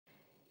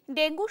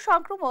Dengue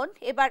সংক্রমণ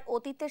এবার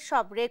অতীতের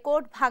সব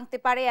রেকর্ড ভাঙতে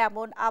পারে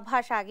এমন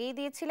আভাস আগেই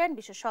দিয়েছিলেন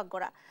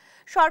বিশেষজ্ঞরা।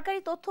 সরকারি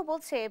তথ্য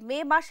বলছে মে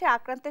মাসে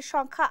আক্রান্তের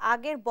সংখ্যা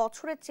আগের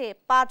বছরের চেয়ে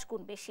 5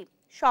 গুণ বেশি।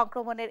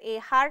 সংক্রমণের এই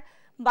হার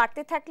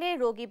বাড়তে থাকলে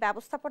রোগী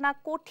ব্যবস্থাপনা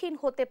কঠিন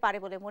হতে পারে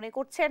বলে মনে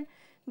করছেন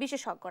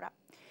বিশেষজ্ঞরা।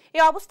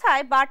 এই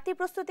অবস্থায় বাড়তি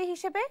প্রস্তুতি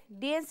হিসেবে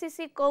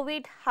ডিএনসিসি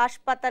কোভিড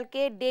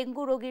হাসপাতালকে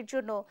ডেঙ্গু রোগীর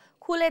জন্য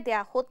খুলে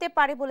দেয়া হতে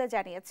পারে বলে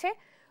জানিয়েছে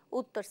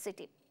উত্তর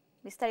সিটি।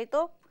 বিস্তারিত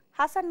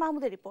হাসান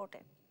মাহমুদের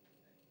রিপোর্টে।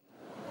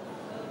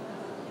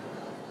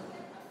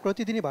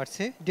 প্রতিদিনই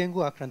বাড়ছে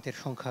ডেঙ্গু আক্রান্তের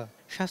সংখ্যা।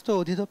 স্বাস্থ্য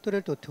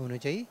অধিদপ্তরের তথ্য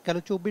অনুযায়ী গেল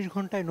 24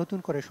 ঘন্টায় নতুন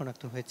করে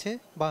শনাক্ত হয়েছে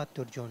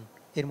 72 জন।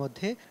 এর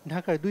মধ্যে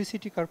ঢাকার 2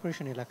 সিটি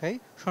কর্পোরেশন এলাকায়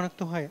শনাক্ত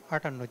হয়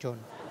 58 জন।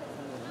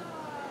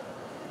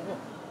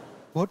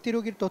 ভর্তি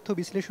রোগীর তথ্য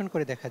বিশ্লেষণ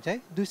করে দেখা যায়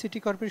 2 সিটি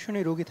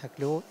কর্পোরেশনে রোগী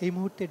থাকলেও এই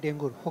মুহূর্তে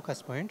ডেঙ্গুর ফোকাস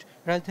পয়েন্ট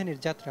রাজধানীর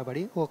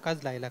যাত্রাবাড়ি ও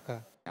কাজলা এলাকা।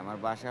 আমার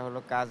বাসা হলো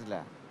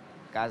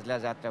কাজলা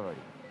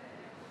যাত্রাবাড়ি।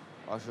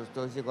 অসুস্থ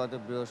হয়েছি গত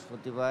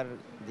বৃহস্পতিবার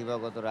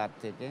দিবাগত রাত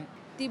থেকে।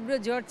 তীব্র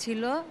জ্বর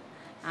ছিল,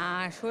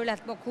 আর শরীর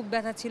হাত পা খুব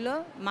ব্যথা ছিল,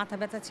 মাথা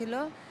ব্যথা ছিল,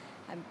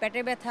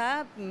 পেটে ব্যথা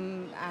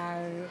আর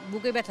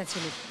বুকে ব্যথা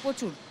ছিল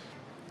প্রচুর।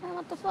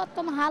 আমার তো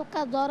প্রথম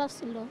হালকা জ্বর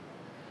ছিল,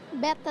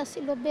 ব্যথা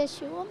ছিল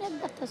বেশি, অনেক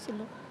ব্যথা ছিল।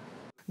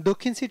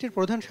 দক্ষিণ সিটির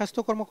প্রধান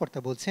স্বাস্থ্য কর্মকর্তা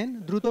বলছেন,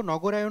 দ্রুত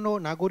নগরায়ন ও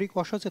নাগরিক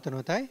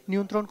অসচেতনতায়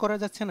নিয়ন্ত্রণ করা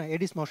যাচ্ছে না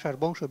এডিস মশার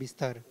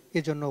বংশবিস্তার।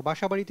 এজন্য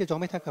বাসাবাড়িতে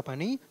জমে থাকা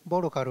পানি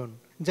বড় কারণ,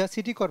 যা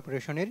সিটি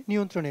কর্পোরেশনের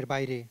নিয়ন্ত্রণের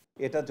বাইরে।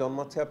 এটা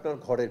জন্মাচ্ছে আপনার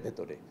ঘরের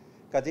ভেতরে,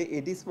 কাজে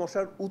এডিস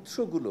মশার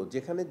উৎসগুলো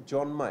যেখানে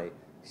জন্মায়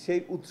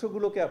সেই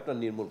উৎসগুলোকে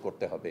আপনার নির্মূল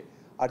করতে হবে।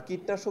 আর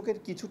কীটনাশকের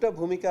কিছুটা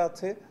ভূমিকা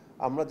আছে।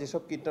 আমরা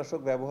যেসব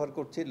কীটনাশক ব্যবহার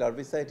করছি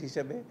লার্ভিসাইড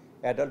হিসেবে,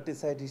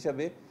 অ্যাডাল্টিসাইড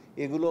হিসেবে,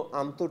 এগুলো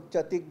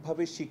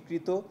আন্তর্জাতিকভাবে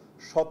স্বীকৃত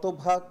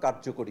শতভাগ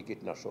কার্যকরী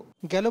কীটনাশক।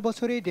 গেল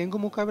বছরে ডেঙ্গু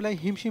মোকাবেলায়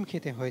হিমশিম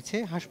খেতে হয়েছে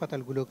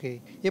হাসপাতালগুলোকে।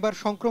 এবার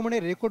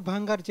সংক্রমণের রেকর্ড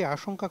ভাঙার যে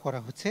আশঙ্কা করা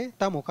হচ্ছে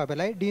তা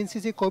মোকাবেলায়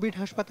ডিএনসিসি কোভিড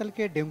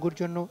হাসপাতালকে ডেঙ্গুর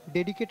জন্য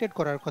ডেডিকেটেড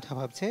করার কথা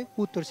ভাবছে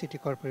উত্তর সিটি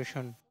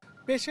কর্পোরেশন।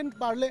 পেশেন্ট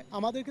বাড়লে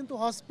আমাদের কিন্তু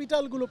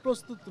হসপিটালগুলো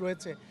প্রস্তুত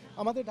রয়েছে।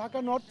 আমাদের ঢাকা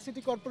নর্থ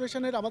সিটি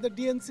কর্পোরেশনের আমাদের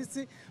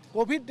ডিএনসিসি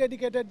কোভিড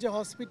ডেডিকেটেড যে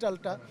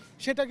হসপিটালটা,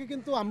 সেটাকে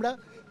কিন্তু আমরা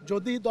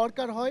যদি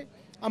দরকার হয়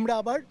আমরা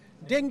আবার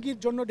ডেঙ্গির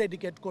জন্য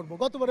ডেডিকেট করব।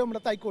 গতবারে আমরা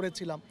তাই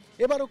করেছিলাম,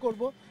 এবারও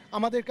করব।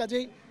 আমাদের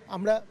কাজেই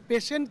আমরা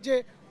পেশেন্ট যে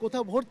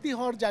কোথাও ভর্তি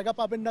হওয়ার জায়গা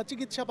পাবেন না,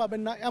 চিকিৎসা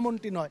পাবেন না,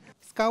 এমনটি নয়।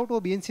 স্কাউট ও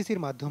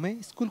বিএনসিসির মাধ্যমে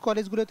স্কুল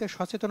কলেজগুলোতে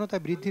সচেতনতা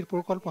বৃদ্ধির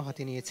প্রকল্প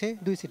হাতে নিয়েছে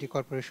 2 সিটি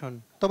কর্পোরেশন।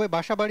 তবে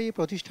বাসাবাড়ি,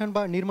 প্রতিষ্ঠান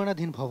বা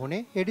নির্মাণাধীন ভবনে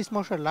এডিস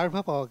মশার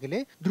লার্ভা পাওয়া গেলে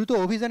দ্রুত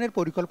অভিযানের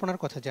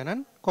পরিকল্পনার কথা জানান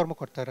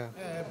কর্মকর্তারা।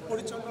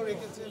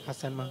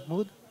 হাসান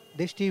মাহমুদ,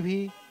 দেশ টিভি,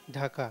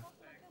 ঢাকা।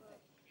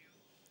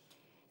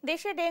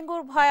 দেশে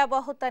ডেঙ্গুর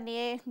ভয়াবহতা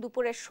নিয়ে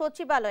দুপুরে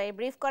সচিবালয়ে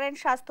ব্রিফ করেন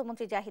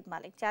স্বাস্থ্যমন্ত্রী জাহিদ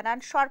মালিক। জানান,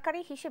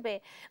 সরকারি হিসেবে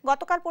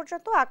গতকাল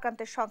পর্যন্ত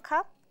আক্রান্তের সংখ্যা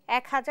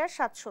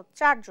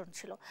 1704 জন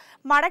ছিল,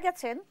 মারা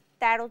গেছেন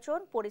 13 জন।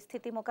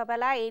 পরিস্থিতি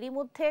মোকাবেলায় এরই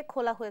মধ্যে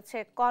খোলা হয়েছে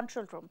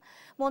কন্ট্রোল রুম।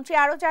 মন্ত্রী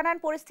আরও জানান,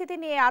 পরিস্থিতি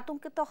নিয়ে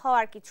আতঙ্কিত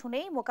হওয়ার কিছু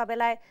নেই,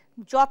 মোকাবেলায়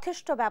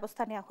যথেষ্ট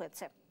ব্যবস্থা নেওয়া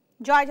হয়েছে।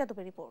 জয়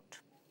যাদবের রিপোর্ট।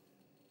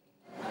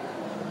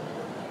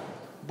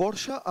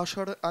 বর্ষা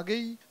আসার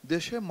আগেই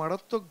দেশে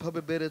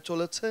মারাত্মকভাবে বেড়ে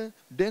চলেছে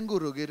ডেঙ্গু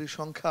রোগীর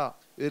সংখ্যা।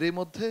 এরই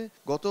মধ্যে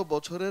গত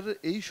বছরের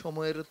এই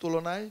সময়ের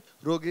তুলনায়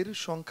রোগীর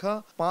সংখ্যা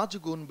 5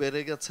 গুণ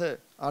বেড়ে গেছে।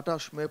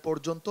 28 মে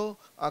পর্যন্ত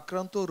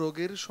আক্রান্ত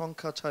রোগীর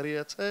সংখ্যা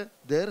ছাড়িয়েছে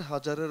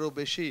 1,500-এরও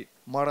বেশি,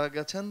 মারা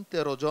গেছেন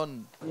 13 জন।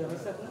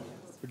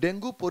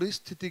 ডেঙ্গু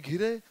পরিস্থিতি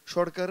ঘিরে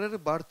সরকারের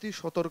বাড়তি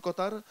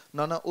সতর্কতার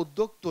নানা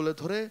উদ্যোগ তুলে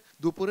ধরে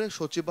দুপুরে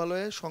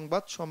সচিবালয়ে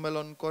সংবাদ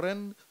সম্মেলন করেন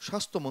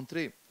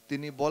স্বাস্থ্যমন্ত্রী।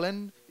 তিনি বলেন,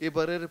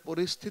 এবারের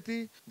পরিস্থিতি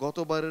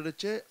গতবারের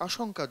চেয়ে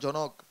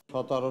আশঙ্কাজনক।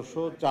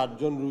 1704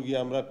 জন রোগী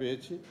আমরা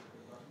পেয়েছি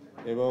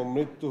এবং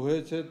মৃত্যু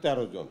হয়েছে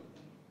 13 জন।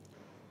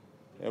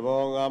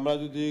 এবং আমরা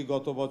যদি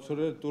গত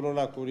বছরের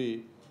তুলনা করি,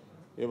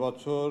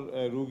 এবছর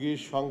রোগীর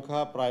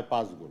সংখ্যা প্রায়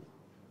 5 গুণ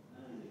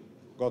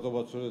গত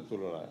বছরের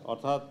তুলনায়,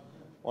 অর্থাৎ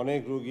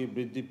অনেক রোগী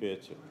বৃদ্ধি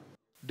পেয়েছে।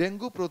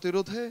 ডেঙ্গু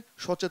প্রতিরোধে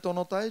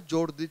সচেতনতায়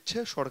জোর দিচ্ছে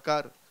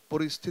সরকার।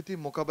 পরিস্থিতি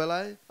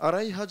মোকাবেলায়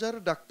 2500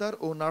 ডাক্তার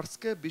ও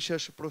নার্সকে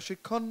বিশেষ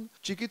প্রশিক্ষণ,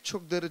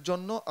 চিকিৎসকদের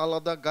জন্য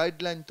আলাদা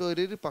গাইডলাইন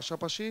তৈরির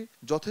পাশাপাশি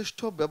যথেষ্ট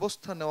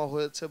ব্যবস্থা নেওয়া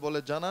হয়েছে বলে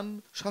জানান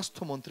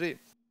স্বাস্থ্যমন্ত্রী।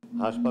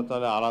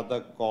 হাসপাতালে আলাদা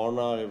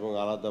কর্নার এবং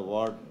আলাদা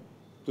ওয়ার্ড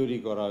তৈরি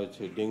করা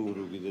হয়েছে ডেঙ্গু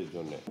রোগীদের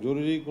জন্য।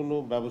 জরুরি কোনো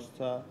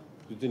ব্যবস্থা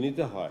যদি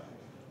নিতে হয়,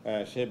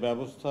 সেই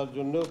ব্যবস্থার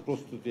জন্য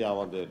প্রস্তুতি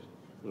আমাদের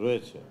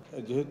রয়েছে।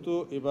 যেহেতু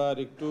এবার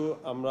একটু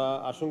আমরা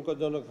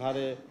আশঙ্কাজনক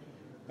হারে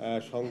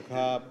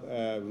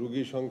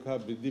রোগীর সংখ্যা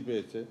বৃদ্ধি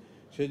পেয়েছে,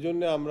 সেই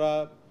জন্য আমরা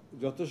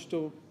যথেষ্ট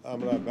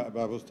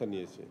ব্যবস্থা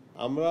নিয়েছি।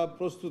 আমরা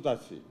প্রস্তুত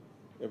আছি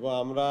এবং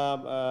আমরা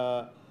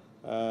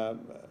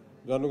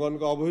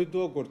জনগণকে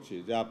অবহিতও করছি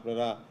যে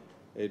আপনারা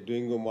এই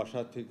ডেঙ্গু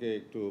মশা থেকে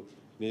একটু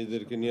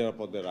নিজেদেরকে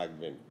নিরাপদে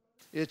রাখবেন।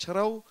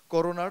 এছাড়াও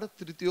করোনার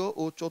তৃতীয়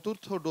ও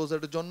চতুর্থ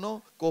ডোজের জন্য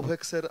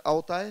কোভ্যাক্সের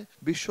আওতায়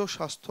বিশ্ব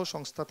স্বাস্থ্য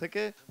সংস্থা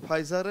থেকে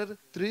ফাইজারের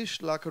 ৩০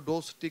 লাখ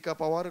ডোজ টিকা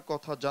পাওয়ার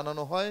কথা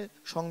জানানো হয়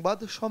সংবাদ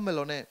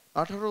সম্মেলনে।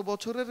 18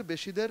 বছরের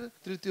বেশিদের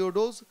তৃতীয়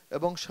ডোজ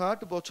এবং 60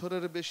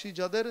 বছরের বেশি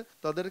যাদের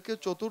তাদেরকে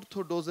চতুর্থ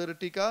ডোজের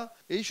টিকা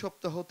এই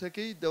সপ্তাহ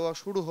থেকেই দেওয়া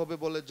শুরু হবে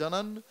বলে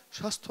জানান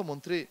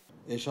স্বাস্থ্যমন্ত্রী।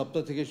 এই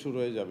সপ্তাহ থেকে শুরু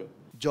হয়ে যাবে।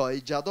 জয়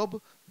যাদব,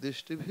 দেশ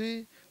টিভি,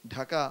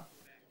 ঢাকা।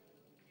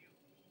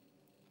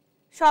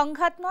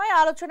 সংঘাত নয়,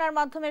 আলোচনার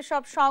মাধ্যমে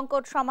সব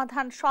সংকট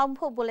সমাধান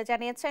সম্ভব বলে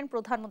জানিয়েছেন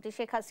প্রধানমন্ত্রী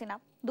শেখ হাসিনা।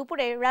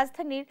 দুপুরে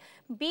রাজধানীর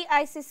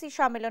বিআইসিসি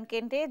সম্মেলন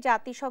কেন্দ্রে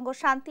জাতিসংঘ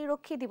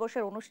শান্তিরক্ষী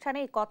দিবসের অনুষ্ঠানে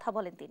এই কথা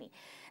বলেন তিনি।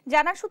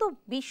 জানান, শুধু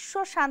বিশ্ব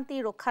শান্তি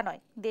রক্ষা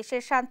নয়,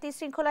 দেশের শান্তি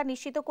শৃঙ্খলা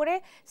নিশ্চিত করে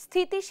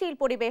স্থিতিশীল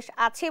পরিবেশ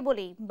আছে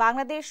বলেই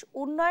বাংলাদেশ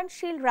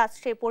উন্নয়নশীল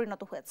রাষ্ট্রে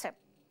পরিণত হয়েছে।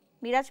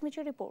 Miraj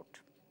মিচুর report.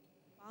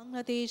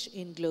 Bangladesh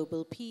in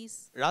global piece.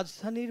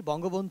 রাজধানীর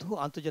বঙ্গবন্ধু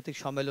আন্তর্জাতিক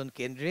সম্মেলন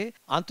কেন্দ্রে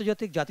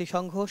আন্তর্জাতিক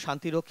জাতিসংঘ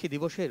শান্তিরক্ষী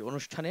দিবসের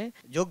অনুষ্ঠানে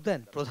যোগ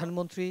দেন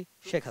প্রধানমন্ত্রী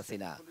শেখ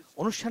হাসিনা।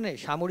 অনুষ্ঠানে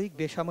সামরিক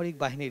বেসামরিক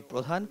বাহিনীর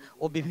প্রধান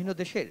ও বিভিন্ন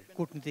দেশের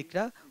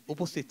কূটনীতিকরা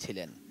উপস্থিত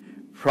ছিলেন।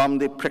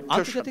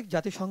 আন্তর্জাতিক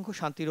জাতিসংঘ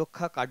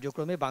শান্তিরক্ষা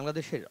কার্যক্রমে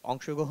বাংলাদেশের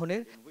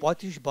অংশগ্রহণের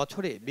 ৩৫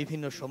 বছরে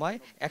বিভিন্ন সময়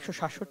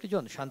 ১৬৭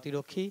 জন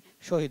শান্তিরক্ষী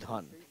শহীদ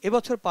হন।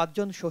 এবছর ৫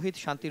 জন শহীদ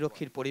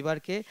শান্তিরক্ষীর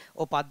পরিবারকে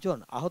ও ৫ জন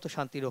আহত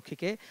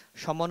শান্তিরক্ষীকে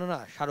সম্মাননা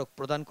স্মারক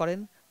প্রদান করেন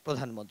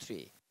প্রধানমন্ত্রী।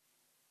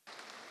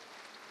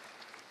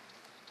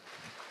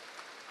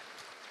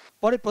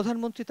 পরে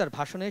প্রধানমন্ত্রী তার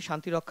ভাষণে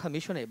শান্তিরক্ষা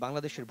মিশনে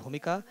বাংলাদেশের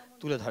ভূমিকা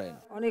তুলে ধরেন।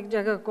 অনেক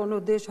জায়গায় কোনো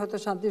দেশ হয়তো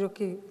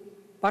শান্তিরক্ষী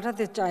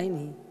পাঠাতে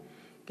চায়নি,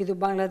 কিন্তু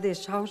বাংলাদেশ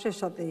সাহসের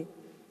সাথে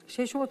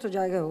সেই সমস্ত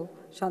জায়গায়ও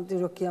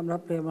শান্তিরক্ষী আমরা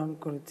প্রেরণ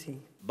করেছি।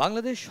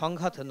 বাংলাদেশ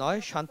সংঘাত নয়,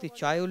 শান্তি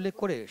চায় উল্লেখ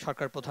করে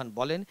সরকার প্রধান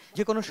বলেন,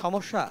 যে কোনো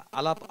সমস্যা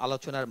আলাপ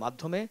আলোচনার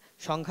মাধ্যমে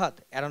সংঘাত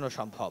এড়ানো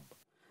সম্ভব।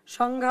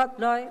 সংঘাত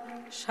নয়,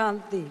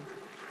 শান্তি,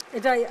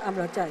 এটাই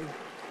আমরা চাই।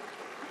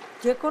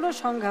 যে কোনো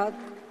সংঘাত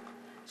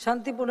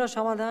শান্তিপূর্ণ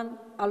সমাধান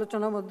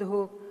আলোচনার মধ্যে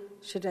হোক,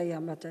 সেটাই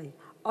আমরা চাই।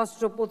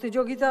 অস্ত্র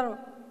প্রতিযোগিতা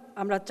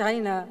আমরা চাই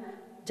না,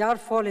 যার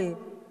ফলে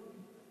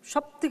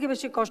সবথেকে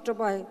বেশি কষ্ট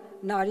পায়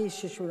নারী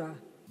শিশুরা।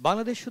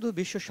 বাংলাদেশ শুধু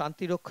বিশ্ব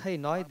শান্তি রক্ষাই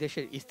নয়,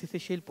 দেশের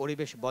স্থিতিশীল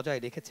পরিবেশ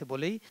বজায় রেখেছে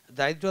বলেই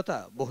দারিদ্রতা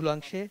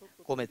বহুলাংশে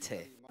কমেছে।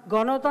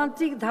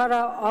 গণতান্ত্রিক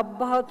ধারা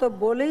অব্যাহত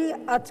বলেই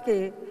আজকে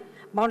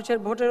মানুষের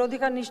ভোটের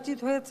অধিকার নিশ্চিত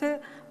হয়েছে,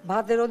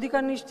 ভাতের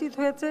অধিকার নিশ্চিত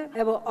হয়েছে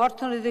এবং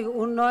অর্থনৈতিক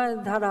উন্নয়ন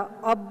ধারা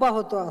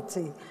অব্যাহত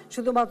আছে।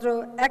 শুধুমাত্র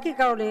একই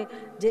কারণে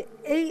যে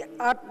এই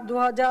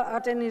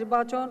 2008-এর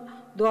নির্বাচন,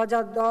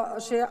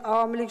 2010-এ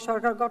আওয়ামী লীগ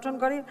সরকার গঠন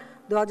করে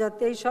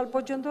 2023 সাল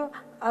পর্যন্ত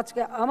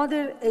আজকে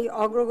আমাদের এই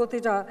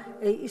অগ্রগতিটা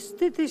এই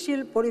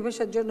স্থিতিশীল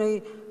পরিবেশের জন্যই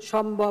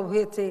সম্ভব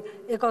হয়েছে।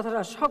 এ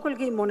কথাটা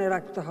সকলকেই মনে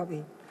রাখতে হবে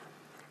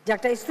যে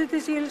একটা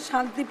স্থিতিশীল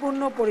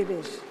শান্তিপূর্ণ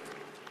পরিবেশ,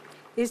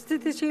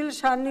 স্থিতিশীল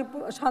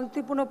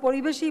শান্তিপূর্ণ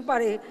পরিবেশই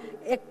পারে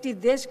একটি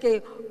দেশকে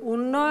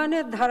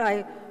উন্নয়নের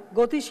ধারায়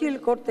গতিশীল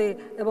করতে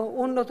এবং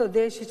উন্নত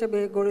দেশ হিসেবে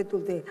গড়ে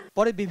তুলতে।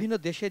 পরে বিভিন্ন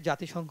দেশে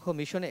জাতিসংঘ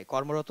মিশনে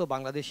কর্মরত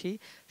বাংলাদেশি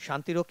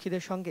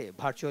শান্তিরক্ষীদের সঙ্গে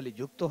ভার্চুয়ালি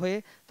যুক্ত হয়ে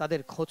তাদের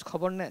খোঁজ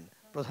খবর নেন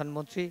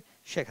প্রধানমন্ত্রী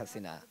শেখ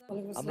হাসিনা।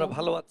 আমরা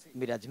ভালো আছি।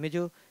 মিরাজ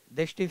মিজু,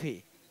 দেশ টিভি,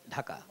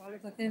 ঢাকা।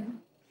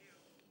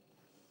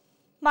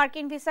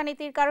 মার্কিন ভিসা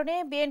নীতির কারণে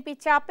বিএনপি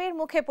চাপের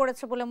মুখে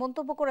পড়েছে বলে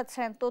মন্তব্য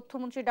করেছেন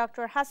তথ্যমন্ত্রী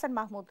ডক্টর হাসান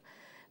মাহমুদ।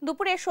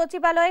 দুপুরে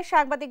সচিবালয়ে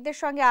সাংবাদিকদের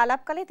সঙ্গে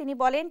আলাপকালে তিনি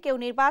বলেন, কেউ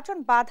নির্বাচন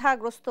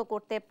বাধাগ্রস্ত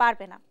করতে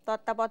পারবে না।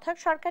 তত্ত্বাবধায়ক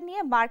সরকার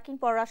নিয়ে মার্কিন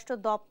পররাষ্ট্র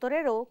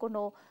দপ্তরেরও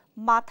কোনো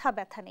মাথা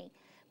ব্যথা নেই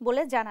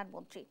বলে জানান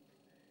মন্ত্রী।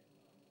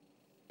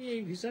 এই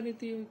ভিসা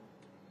নীতি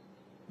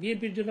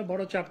বিএনপির জন্য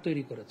বড় চাপ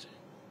তৈরি করেছে,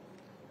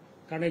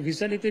 কারণ এই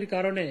ভিসা নীতির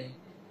কারণে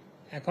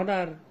এখন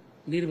আর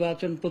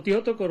নির্বাচন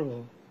প্রতিহত করব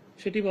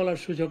সেটি বলার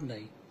সুযোগ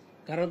নাই।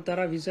 কারণ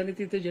তারা ভিসা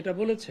নীতিতে যেটা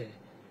বলেছে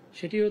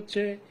সেটি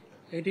হচ্ছে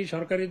এটি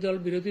সরকারি দল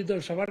বিরোধী দল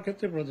সবার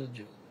ক্ষেত্রে প্রযোজ্য।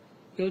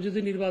 কেউ যদি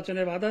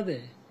নির্বাচনে বাধা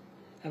দেয়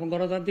এবং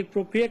গণতান্ত্রিক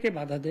প্রক্রিয়াকে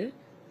বাধা দেয়,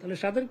 তাহলে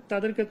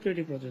তাদের ক্ষেত্রে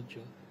এটি প্রযোজ্য।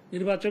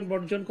 নির্বাচন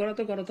বর্জন করা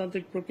তো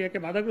গণতান্ত্রিক প্রক্রিয়াকে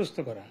বাধাগ্রস্ত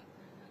করা,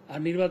 আর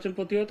নির্বাচন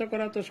প্রতিহত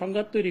করা তো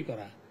সংঘাত তৈরি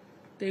করা।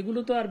 তো এগুলো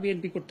তো আর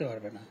বিএনপি করতে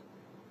পারবে না।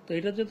 তো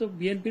এটা তো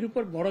বিএনপির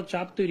উপর বড়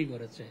চাপ তৈরি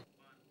করেছে।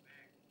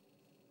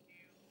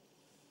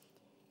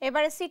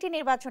 এবারে সিটি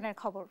নির্বাচনের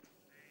খবর।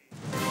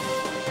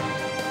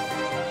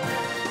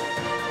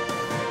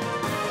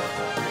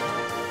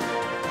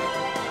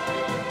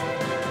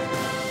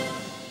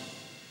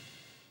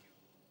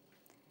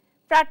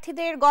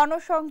 প্রার্থীদের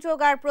গণসংযোগ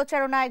আর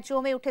প্রচারণায়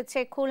জমে উঠেছে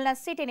খুলনা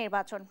সিটি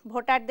নির্বাচন।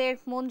 ভোটারদের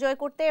মন জয়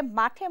করতে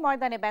মাঠে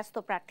ময়দানে ব্যস্ত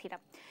প্রার্থীরা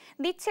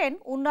দিচ্ছেন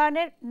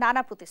উন্নয়নের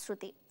নানা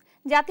প্রতিশ্রুতি।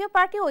 জাতীয়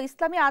পার্টি ও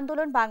ইসলামী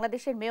আন্দোলন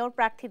বাংলাদেশের মেয়র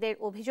প্রার্থীদের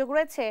অভিযোগ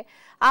রয়েছে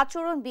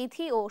আচরণ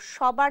বিধি ও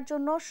সবার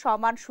জন্য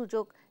সমান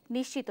সুযোগ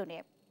নিশ্চিত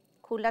নিয়ে।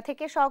 খুলনা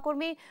থেকে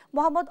সহকর্মী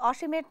মোহাম্মদ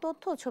অসীমের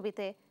তথ্য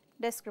ছবিতে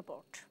ডেস্ক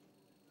রিপোর্ট।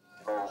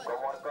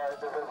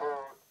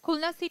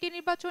 খুলনা সিটি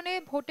নির্বাচনে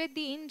ভোটের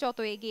দিন যত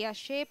এগিয়ে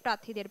আসে,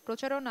 প্রার্থীদের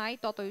প্রচারণায়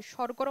ততই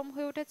সরগরম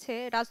হয়ে উঠেছে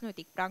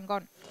রাজনৈতিক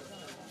প্রাঙ্গণ।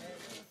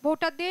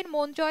 ভোটারদের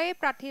মন জয়ে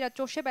প্রার্থীরা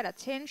চষে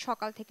বেড়াচ্ছেন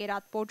সকাল থেকে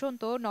রাত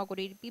পর্যন্ত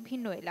নগরীর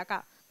বিভিন্ন এলাকা।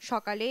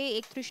 সকালে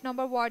 ৩১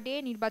 নম্বর ওয়ার্ডে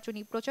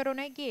নির্বাচনী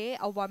প্রচারণায় গিয়ে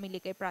আওয়ামী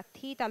লীগের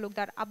প্রার্থী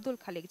তালুকদার আব্দুল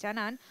খালেক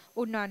জানান,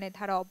 উন্নয়নের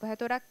ধারা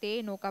অব্যাহত রাখতে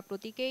নৌকা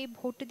প্রতীকেই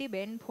ভোট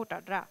দিবেন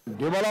ভোটাররা।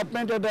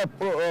 ডেভেলপমেন্ট এটা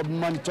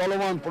মানে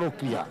চলমান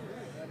প্রক্রিয়া,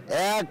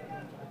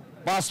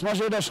 5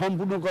 মাসে এটা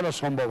সম্পূর্ণ করা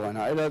সম্ভব হয়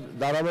না, এটা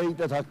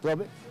ধারাবাহিকতা থাকতে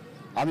হবে।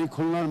 আমি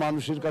খুলনার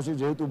মানুষের কাছে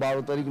যেহেতু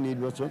 12 তারিখ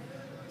নির্বাচন,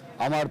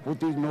 আমার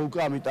প্রতীক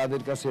নৌকা, আমি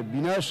তাদের কাছে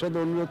বিনয়ের সাথে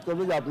অনুরোধ করব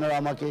যে আপনারা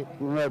আমাকে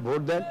পুনরায়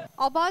ভোট দেন।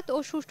 অবাধ ও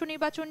সুষ্ঠু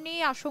নির্বাচন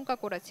নিয়ে আশঙ্কা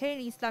করেছেন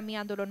ইসলামী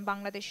আন্দোলন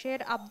বাংলাদেশের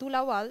আব্দুল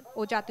আওয়াল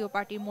ও জাতীয়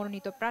পার্টির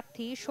মনোনীত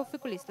প্রার্থী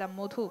শফিকুল ইসলাম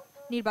মধু।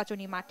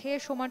 নির্বাচনী মাঠে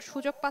সমান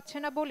সুযোগ পাচ্ছে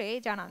না বলে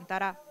জানান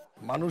তারা।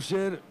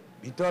 মানুষের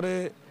ভিতরে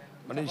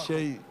মানে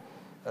সেই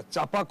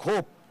চাপা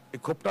ক্ষোভ, এই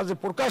ক্ষোভটা যে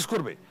প্রকাশ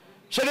করবে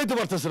সেটাই তো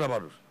পারতেছে না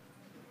মানুষ।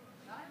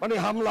 মানে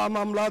হামলা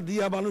মামলা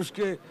দিয়া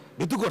মানুষকে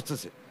ভীতু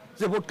করতেছে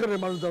যে ভোট করে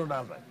মানুষ যেন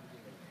না যায়।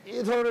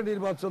 এই ধরনের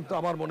নির্বাচন তো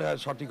আমার মনে হয়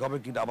সঠিক হবে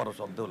কিনা আমারও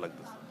সন্দেহ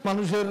লাগতেছে।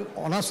 মানুষের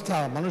অনাস্থা,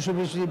 মানুষের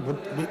বেশি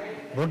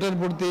ভোটের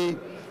প্রতি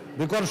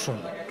বিকর্ষণ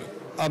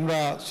আমরা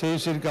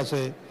সিইসির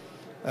কাছে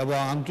এবং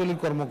আঞ্চলিক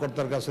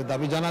কর্মকর্তার কাছে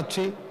দাবি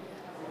জানাচ্ছি,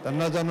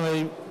 তারা যেন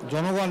এই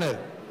জনগণের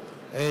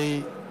এই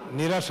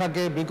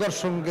নিরাশাকে,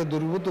 বিকর্ষণকে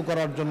দূরীভূত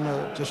করার জন্য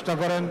চেষ্টা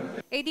করেন।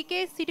 এইদিকে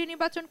সিটি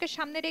নির্বাচনকে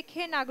সামনে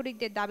রেখে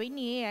নাগরিকদের দাবি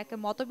নিয়ে এক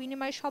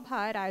মতবিনিময়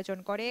সভার আয়োজন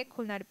করে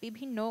খুলনার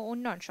বিভিন্ন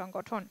উন্নয়ন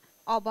সংগঠন।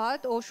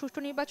 অবাধ ও সুষ্ঠু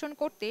নির্বাচন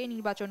করতে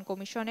নির্বাচন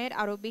কমিশনের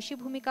আরো বেশি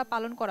ভূমিকা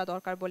পালন করা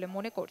দরকার বলে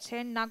মনে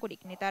করছেন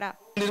নাগরিক নেতারা।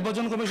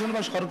 নির্বাচন কমিশন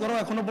বা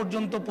সরকারও এখনো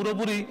পর্যন্ত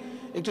পুরোপুরি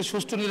একটি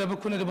সুষ্ঠু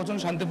নিরপেক্ষ নির্বাচন,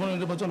 শান্তিপূর্ণ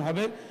নির্বাচন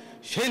হবে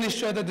সেই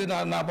নিশ্চয়তা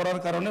না পড়ার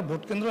কারণে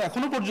ভোট কেন্দ্র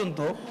এখনো পর্যন্ত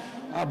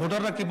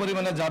ভোটাররা কি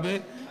পরিমাণে যাবে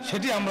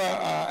সেটি আমরা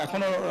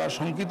এখনো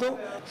শঙ্কিত।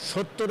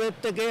 70-এর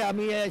থেকে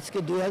আমি আজকে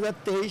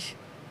 2023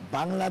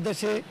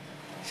 বাংলাদেশে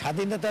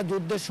স্বাধীনতা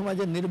যুদ্ধের সময়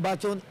যে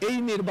নির্বাচন, এই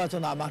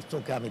নির্বাচন আমার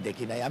চোখে আমি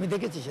দেখি নাই। আমি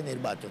দেখেছি সে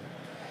নির্বাচন,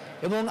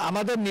 এবং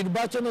আমাদের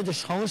নির্বাচনের যে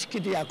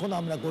সংস্কৃতি এখন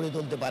আমরা গড়ে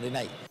তুলতে পারি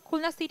নাই।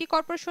 খুলনা সিটি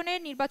কর্পোরেশনের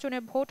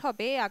নির্বাচনের ভোট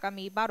হবে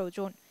আগামী 12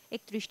 জুন।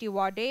 31টি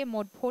ওয়ার্ডে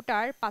মোট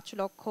ভোটার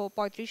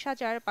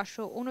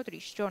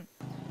 5,35,529 জন।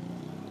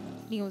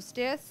 নিউজ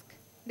ডেস্ক,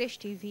 দেশ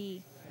টিভি।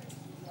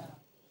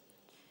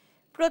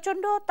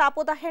 প্রচণ্ড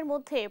তাপদাহের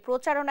মধ্যে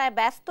প্রচারণায়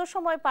ব্যস্ত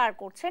সময় পার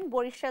করছেন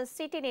বরিশাল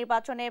সিটি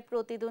নির্বাচনে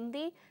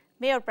প্রতিদ্বন্দ্বী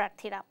মেয়র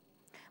প্রার্থীরা।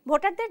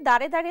 ভোটারদের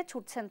দাঁড়ে দাঁড়িয়ে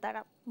ছুটছেন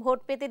তারা, ভোট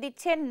পেতে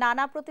দিচ্ছেন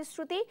নানা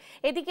প্রতিশ্রুতি।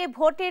 এদিকে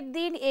ভোটের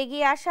দিন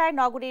এগিয়ে আসায়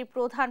নগরীর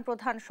প্রধান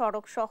প্রধান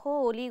সড়ক সহ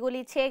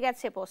অলিগলি ছেয়ে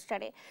গেছে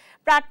পোস্টারে।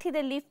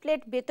 প্রার্থীদের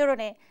লিফলেট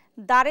বিতরণে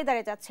দাঁড়ে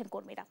দাঁড়িয়ে যাচ্ছেন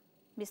কর্মীরা।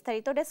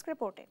 বিস্তারিত ডেস্ক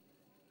রিপোর্টে।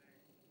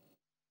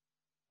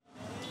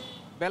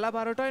 বেলা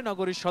 12টায়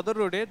নগরীর সদর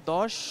রোডে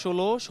 10,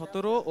 16,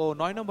 17 ও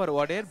 9 নম্বর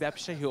ওয়ার্ডের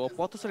ব্যবসায়ী ও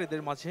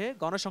পথচারীদের মাঝে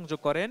গণসংযোগ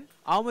করেন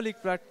আওয়ামী লীগ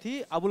প্রার্থী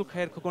আবুল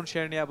খায়ের খোকন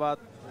শেরনিয়াবাদ।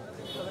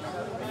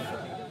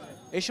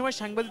 এই সময়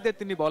সাংবাদিকদের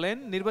তিনি বলেন,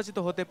 নির্বাচিত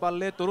হতে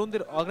পারলে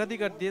তরুণদের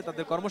অগ্রাধিকার দিয়ে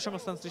তাদের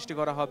কর্মসংস্থান সৃষ্টি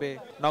করা হবে।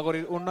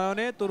 নগরীর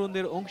উন্নয়নে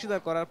তরুণদের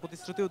অংশীদার করার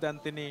প্রতিশ্রুতিও দেন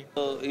তিনি।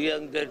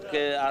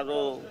 ইয়াংদেরকে আরো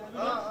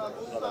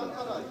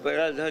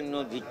প্রাধান্য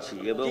দিচ্ছি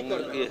এবং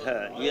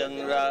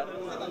ইয়াংরা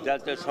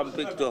যাতে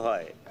সম্পৃক্ত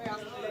হয়,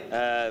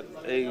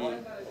 এই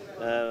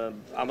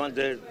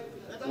আমাদের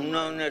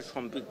উন্নয়নের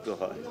সম্পৃক্ত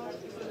হয়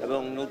এবং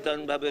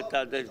নূতনভাবে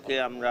তাদেরকে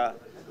আমরা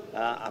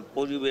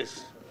পরিবেশ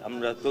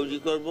আমরা তৈরি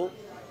করব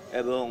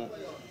এবং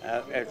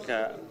একটা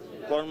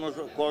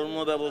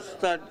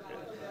কর্মব্যবস্থার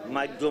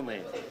মাধ্যমে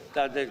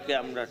তাদেরকে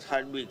আমরা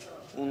সার্বিক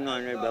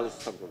উন্নয়নের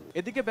ব্যবস্থা করব।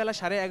 এদিকে বেলা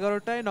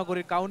 11:30টায়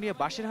নগরীর কাউনিয়া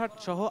বাসেরহাট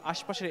সহ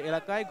আশপাশের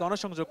এলাকায়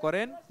গণসংযোগ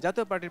করেন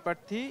জাতীয় পার্টির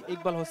প্রার্থী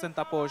Iqbal Hossain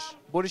Tapas.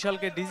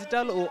 বরিশালকে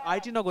digital O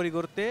IT নগরী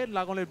গড়তে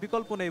লাঙ্গলের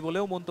বিকল্প নেই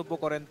বলেও মন্তব্য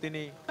করেন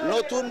তিনি।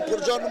 নতুন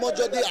প্রজন্ম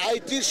যদি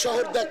আইটির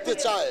শহর দেখতে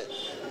চায়,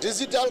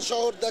 ডিজিটাল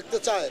শহর দেখতে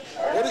চায়,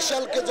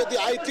 বরিশালকে যদি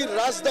আইটির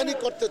রাজধানী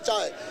করতে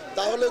চায়,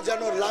 তাহলে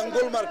যেন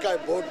লাঙ্গল মার্কায়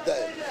ভোট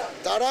দেয়।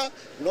 তারা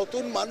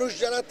নতুন মানুষ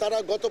যারা, তারা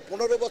গত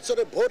 15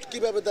 বছরে ভোট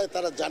কিভাবে দেয়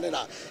তারা জানে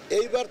না।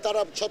 এইবার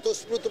তারা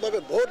স্বতঃস্ফূর্তভাবে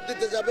ভোট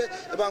দিতে যাবে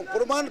এবং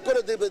প্রমাণ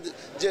করে দেবে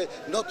যে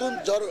নতুন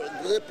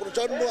যে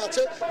প্রজন্ম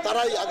আছে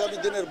তারাই আগামী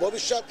দিনের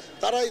ভবিষ্যৎ,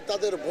 তারাই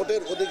তাদের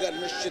ভোটের অধিকার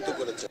নিশ্চিত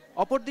করেছে।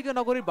 অপরদিকে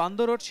নগরীর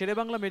বান্দর রোড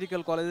শেরেবাংলা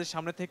মেডিকেল কলেজের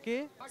সামনে থেকে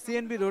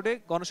সিএনবি রোডে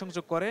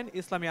গণসংযোগ করেন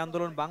ইসলামী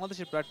আন্দোলন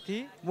বাংলাদেশের প্রার্থী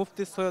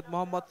মুফতি সৈয়দ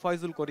মোহাম্মদ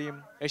ফয়জুল করিম।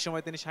 এই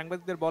সময় তিনি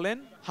সাংবাদিকদের বলেন,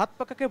 হাত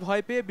পাকাকে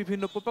ভয় পেয়ে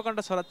বিভিন্ন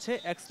প্রোপাগান্ডা ছড়াচ্ছে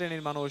এক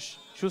শ্রেণীর মানুষ।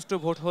 সুষ্ঠু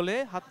ভোট হলে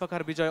হাত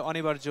পাকার বিজয়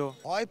অনিবার্য।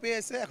 ভয়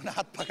পেয়েছে এখন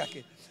হাত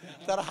পাকাকে,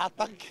 তারা হাত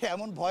পাকাকে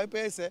এমন ভয়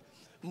পেয়েছে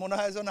মনে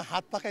হয় যেন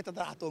হাত পাকায়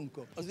তাদের আতঙ্ক।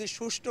 যদি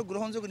সুষ্ঠু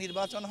গ্রহণযোগ্য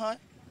নির্বাচন হয়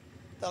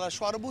তারা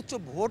সর্বোচ্চ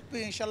ভোট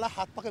পেয়ে ইনশাল্লাহ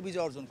হাত পাকা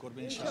বিজয় অর্জন করবে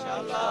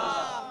ইনশাআল্লাহ।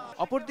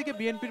 অপরদিকে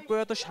বিএনপির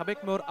প্রয়াত সাবেক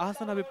মেয়র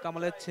আহসান হাবিব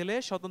কামালের ছেলে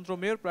স্বতন্ত্র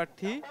মেয়র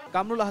প্রার্থী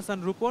কামরুল আহসান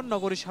রূপন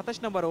নগরীর 27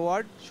 নম্বর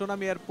ওয়ার্ড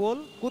সোনামিয়ার পোল,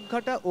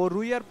 কুদঘাটা ও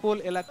রুইয়ার পোল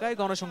এলাকায়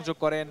গণসংযোগ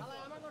করেন।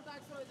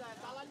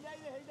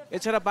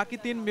 এছাড়া বাকি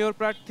 3 মেয়র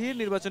প্রার্থীর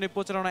নির্বাচনী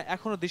প্রচারণা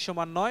এখনো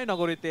দৃশ্যমান নয়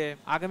নগরীতে।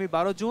 আগামী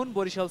 12 জুন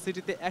বরিশাল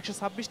সিটিতে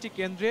 126টি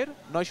কেন্দ্রের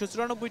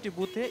 994টি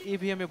বুথে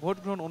ইভিএমে ভোট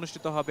গ্রহণ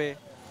অনুষ্ঠিত হবে।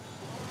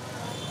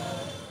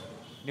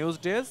 নিউজ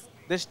ডেস্ক,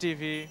 দেশ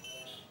টিভি।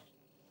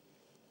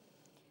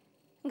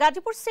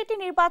 গাজীপুর সিটি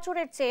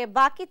নির্বাচনের চেয়ে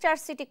বাকি 4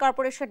 সিটি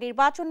কর্পোরেশন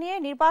নির্বাচন নিয়ে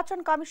নির্বাচন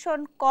কমিশন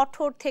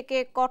কঠোর থেকে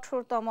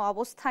কঠোরতম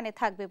অবস্থানে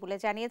থাকবে বলে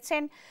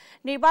জানিয়েছেন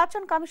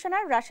নির্বাচন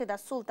কমিশনার রাশেদা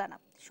সুলতানা।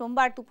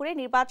 সোমবার দুপুরে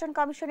নির্বাচন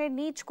কমিশনের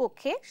নিজ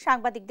কক্ষে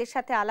সাংবাদিকদের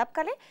সাথে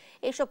আলাপকালে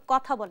এসব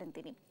কথা বলেন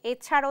তিনি।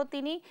 এছাড়াও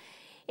তিনি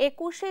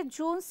 21শে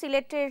জুন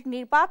সিলেটের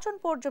নির্বাচন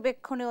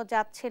পর্যবেক্ষণেও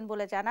যাচ্ছেন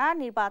বলে জানান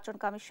নির্বাচন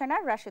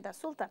commissioner Rasheda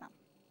Sultana.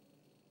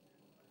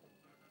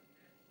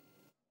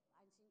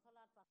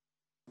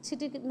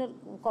 City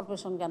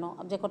corporation কেন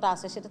যে কটা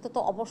আছে সেটাতে তো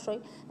অবশ্যই,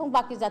 এবং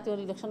বাকি জাতীয়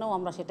ইলেকশনেও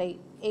আমরা সেটাই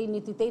এই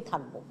নীতিতেই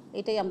থাকবো,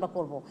 এটাই আমরা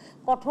করব।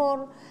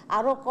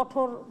 আরও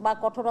কঠোর বা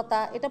কঠোরতা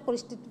এটা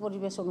পরিস্থিতি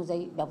পরিবেশ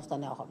অনুযায়ী ব্যবস্থা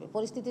নেওয়া হবে।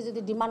 পরিস্থিতি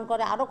যদি ডিমান্ড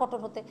করে আরও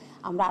কঠোর হতে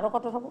আমরা আরও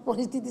কঠোর হব।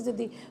 পরিস্থিতি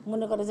যদি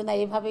মনে করে যে না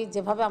এভাবেই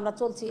যেভাবে আমরা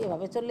চলছি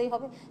এভাবে চললেই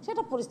হবে,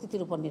 সেটা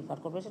পরিস্থিতির উপর নির্ভর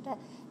করবে। সেটা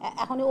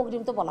এখনই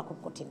অগ্রিম তো বলা খুব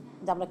কঠিন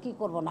যে আমরা কী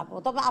করবো না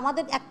করবো। তবে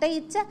আমাদের একটাই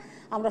ইচ্ছা,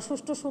 আমরা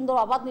সুষ্ঠু সুন্দর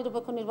অবাধ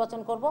নিরপেক্ষ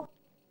নির্বাচন করব।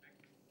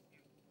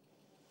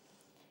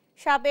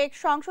 সাবেক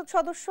সংসদ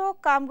সদস্য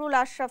কামরুল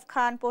আশরাফ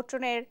খান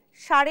পট্টনের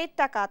 7.5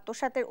 টাকা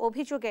আত্মসাতের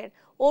অভিযোগের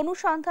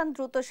অনুসন্ধান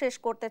দ্রুত শেষ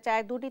করতে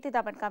চায় দুর্নীতি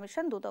দমন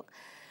কমিশন দুদক।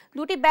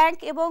 দুটি ব্যাংক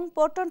এবং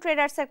পট্টন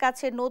ট্রেডার্সের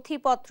কাছে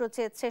নথিপত্র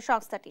চেয়েছে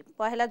সংস্থাটি।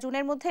 1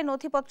 জুনের মধ্যে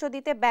নথিপত্র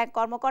দিতে ব্যাংক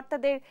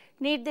কর্মকর্তাদের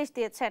নির্দেশ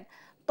দিয়েছেন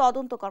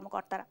তদন্ত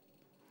কর্মকর্তারা।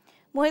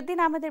 মহিউদ্দিন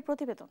আহমেদের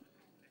প্রতিবেদন।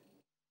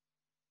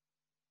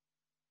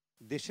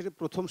 দেশের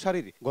প্রথম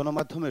সারির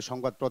গণমাধ্যমে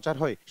সংবাদ প্রচার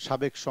হয়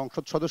সাবেক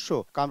সংসদ সদস্য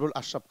কামরুল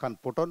আশরাফ খান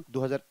পটন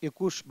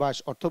 2021-22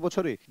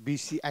 অর্থবছরে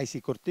বিসিআইসি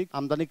কর্তৃক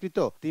আমদানিকৃত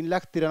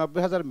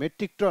 3,93,000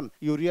 মেট্রিক টন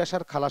ইউরিয়া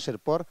সার খালাসের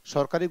পর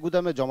সরকারি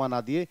গুদামে জমা না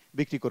দিয়ে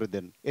বিক্রি করে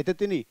দেন। এতে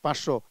তিনি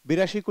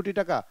 582 কোটি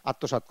টাকা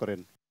আত্মসাৎ করেন।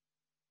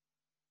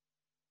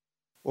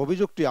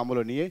 অভিযোগটি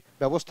আমলে নিয়ে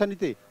ব্যবস্থা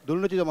নিতে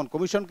দুর্নীতি দমন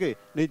কমিশনকে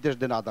নির্দেশ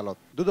দেন আদালত।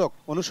 দুদক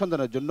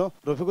অনুসন্ধানের জন্য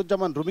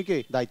রফিকুজ্জামান রুমিকে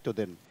দায়িত্ব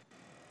দেন।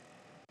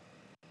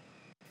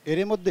 এর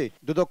মধ্যে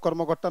দুদক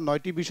কর্মকর্তা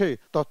 9টি বিষয়ে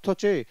তথ্য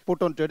চেয়ে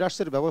পটন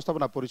ট্রেডার্সের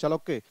ব্যবস্থাপনা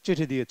পরিচালককে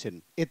চিঠি দিয়েছেন।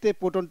 এতে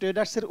পটন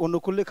ট্রেডার্সের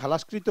অনুকূলে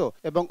খালাসকৃত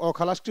এবং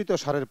অখালাসকৃত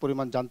সারের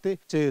পরিমাণ জানতে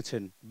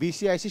চেয়েছেন।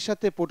 বিসিআইসির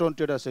সাথে পটন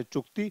ট্রেডার্সের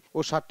চুক্তি ও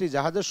 7টি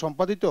জাহাজের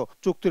সম্পাদিত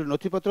চুক্তির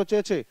নথিপত্র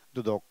চেয়েছে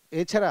দুদক।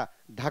 এছাড়া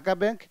ঢাকা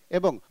ব্যাংক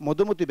এবং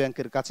মধুমতি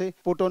ব্যাংকের কাছে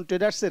পটন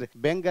ট্রেডার্সের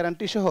ব্যাংক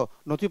গ্যারান্টি সহ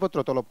নথিপত্র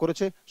তলব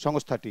করেছে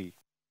সংস্থাটি।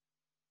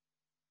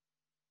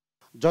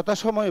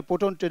 যথাসময়ে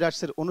পটন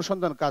ট্রেডার্সের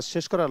অনুসন্ধান কাজ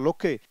শেষ করার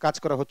লক্ষ্যে কাজ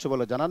করা হচ্ছে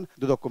বলে জানান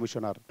দুদক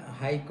কমিশনার।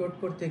 হাইকোর্ট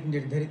কর্তৃক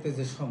নির্ধারিত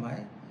যে সময়,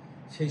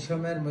 সেই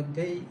সময়ের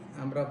মধ্যেই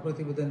আমরা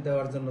প্রতিবেদন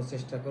দেওয়ার জন্য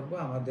চেষ্টা করব।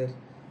 আমাদের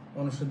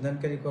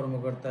অনুসন্ধানকারী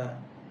কর্মকর্তা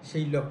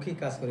সেই লক্ষ্যেই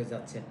কাজ করে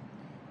যাচ্ছেন।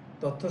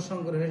 তথ্য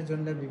সংগ্রহের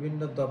জন্য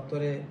বিভিন্ন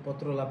দপ্তরে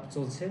পত্রলাভ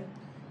চলছে,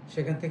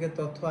 সেখান থেকে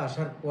তথ্য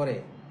আসার পরে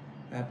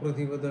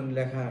প্রতিবেদন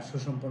লেখা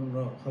সুসম্পন্ন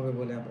হবে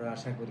বলে আমরা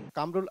আশা করি।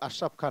 কামরুল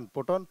আশরাফ খান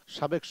পটন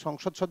সাবেক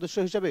সংসদ সদস্য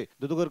হিসেবে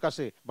দুদকের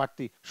কাছে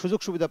বাড়তি সুযোগ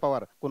সুবিধা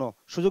পাওয়ার কোনো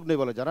সুযোগ নেই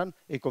বলে জানান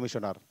এই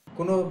কমিশনার।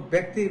 কোনো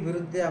ব্যক্তির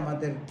বিরুদ্ধে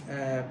আমাদের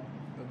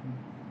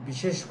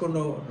বিশেষ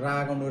কোনো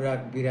রাগ অনুরাগ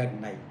বিরাগ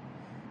নাই।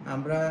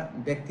 আমরা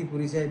ব্যক্তি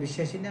পরিচয়ে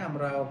বিশ্বাসী না,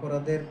 আমরা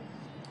অপরাধের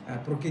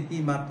প্রকৃতি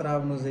মাত্রা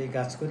অনুযায়ী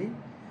কাজ করি।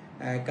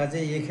 কাজে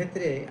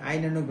এক্ষেত্রে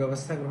আইনানুগ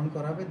ব্যবস্থা গ্রহণ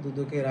করা হবে।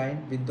 দুদকের আইন,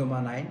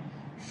 বিদ্যমান আইন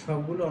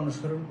সবগুলো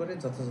অনুসরণ করে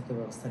যথাযথ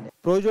ব্যবস্থা নেয়।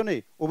 প্রয়োজনে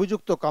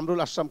অভিযুক্ত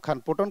কামরুল আশরাফ খান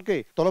পটনকে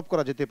তলব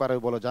করা যেতে পারে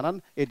বলে জানান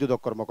এই দুদক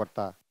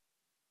কর্মকর্তা।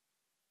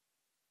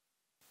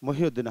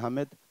 মহিউদ্দিন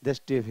আহমেদ, দেশ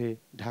টিভি,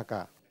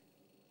 ঢাকা।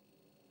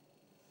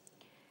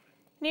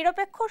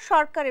 নিরপেক্ষ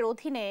সরকারের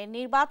অধীনে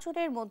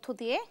নির্বাচনের মধ্য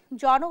দিয়ে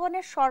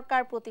জনগণের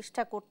সরকার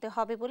প্রতিষ্ঠা করতে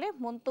হবে বলে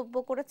মন্তব্য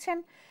করেছেন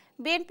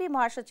বিএনপি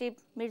মহাসচিব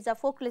মির্জা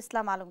ফখরুল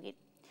ইসলাম আলমগীর।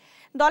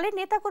 দলের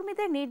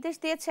নেতাকর্মীদের নির্দেশ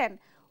দিয়েছেন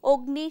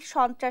অগ্নি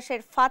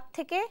সন্ত্রাসের ফাঁদ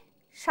থেকে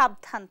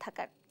সাবধান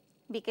থাকার।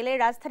 বিকেলে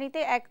রাজধানীতে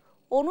এক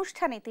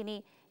অনুষ্ঠানে তিনি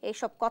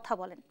এসব কথা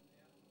বলেন।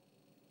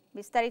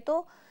 বিস্তারিত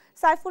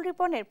সাইফুল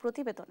রিপনের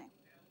প্রতিবেদনে।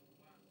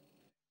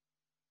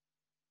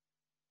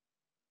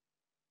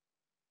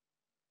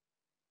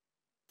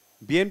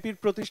 বিএনপির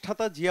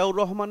প্রতিষ্ঠাতা জিয়াউর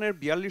রহমানের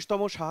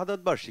 42তম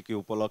শাহাদাত বার্ষিকী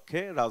উপলক্ষে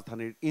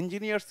রাজধানীর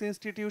ইঞ্জিনিয়ার্স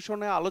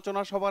ইনস্টিটিউশনে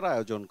আলোচনা সভার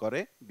আয়োজন করে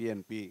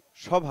বিএনপি।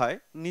 সভায়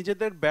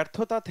নিজেদের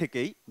ব্যর্থতা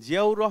থেকেই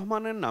জিয়াউর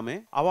রহমানের নামে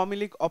আওয়ামী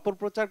লীগ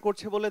অপপ্রচার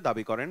করছে বলে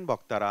দাবি করেন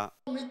বক্তারা।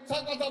 মিথ্যা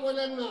কথা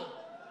বলেন না।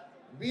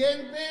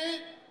 বিএনপি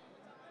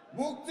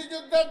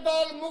মুক্তিযুদ্ধের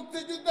দল,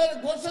 মুক্তিযুদ্ধের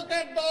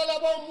ঘোষকের দল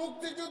এবং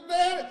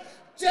মুক্তিযুদ্ধের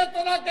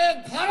চেতনাকে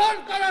ধারণ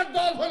করার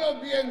দল হলো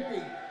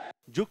বিএনপি।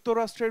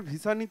 যুক্তরাষ্ট্রের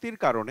ভিসা নীতির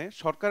কারণে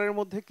সরকারের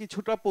মধ্যে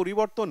কিছুটা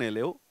পরিবর্তন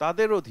এলেও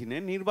তাদের অধীনে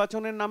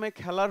নির্বাচনের নামে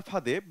খেলার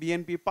ফাঁদে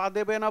বিএনপি পা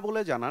দেবে না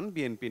বলে জানান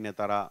বিএনপি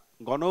নেতারা।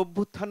 গণ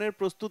অভ্যুত্থানের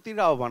প্রস্তুতির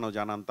আহ্বানও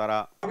জানান তারা।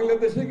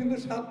 বাংলাদেশে কিন্তু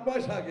 7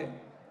 মাস আগে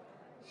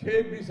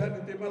সেই ভিসা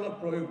নীতিমালা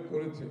প্রয়োগ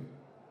করেছে।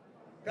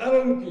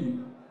 কারণ কি?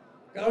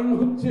 কারণ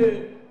হচ্ছে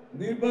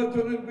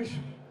নির্বাচনের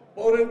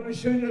পরের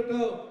বিষয়টা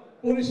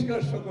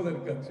পরিষ্কার সকলের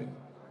কাছে।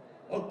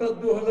 অর্থাৎ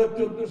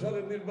 2014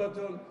 সালের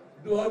নির্বাচন,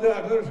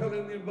 2018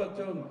 সালের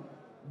নির্বাচন,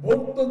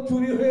 ভোট তো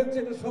চুরি হয়েছে,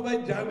 এটা সবাই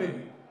জানে।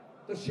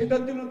 তো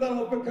সেটার জন্য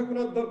তার অপেক্ষা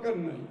করার দরকার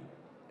নাই।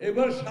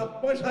 এবার 7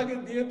 মাস আগে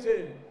দিয়েছে,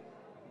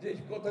 যে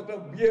কথাটা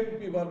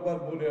বিএনপি বারবার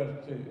বলে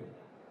আসছে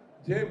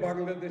যে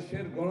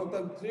বাংলাদেশের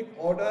গণতান্ত্রিক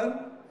অর্ডার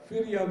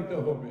ফিরিয়ে আনতে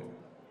হবে,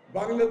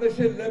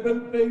 বাংলাদেশের লেভেল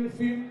প্লেইং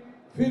ফিল্ড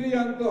ফিরিয়ে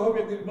আনতে হবে,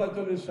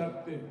 নির্বাচনের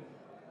স্বার্থে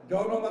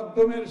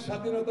গণমাধ্যমের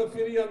স্বাধীনতা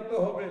ফিরিয়ে আনতে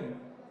হবে,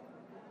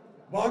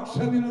 বাক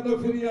স্বাধীনতা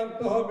ফিরিয়ে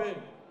আনতে হবে,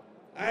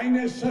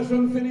 আইনের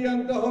শাসন ফিরিয়ে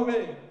আনতে হবে,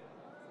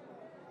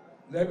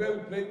 লেভেল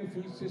প্লেইং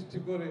ফিল্ড সৃষ্টি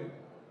করে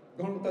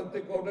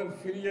গণতান্ত্রিক অর্ডার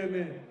ফিরিয়ে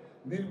এনে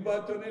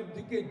নির্বাচনের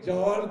দিকে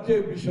যাওয়ার যে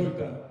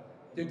বিষয়টা,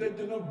 যেটার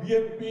জন্য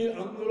বিএনপি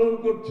আন্দোলন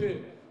করছে,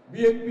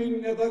 বিএনপির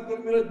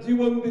নেতাকর্মীরা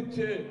জীবন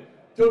দিচ্ছে,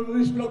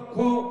 40 লক্ষ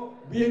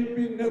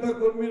বিএনপির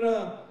নেতাকর্মীরা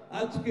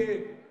আজকে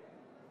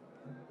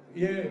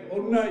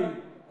অন্যায়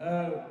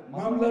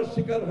মামলার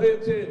শিকার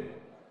হয়েছে,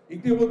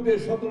 ইতিমধ্যে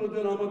 17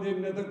 জন আমাদের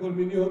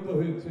নেতাকর্মী নিহত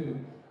হয়েছে,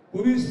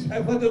 পুলিশ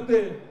হেফাজতে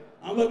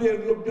আমাদের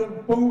লোকজন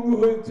পঙ্গু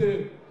হয়েছে,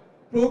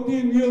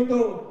 প্রতিনিয়ত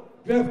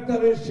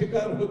গ্রেফতারের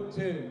শিকার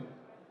হচ্ছে।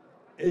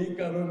 এই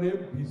কারণে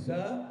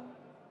ভিসা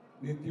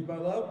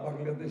নীতিমালা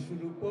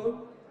বাংলাদেশের উপর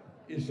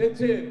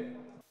এসেছে।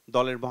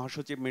 দলের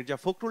মহাসচিব মির্জা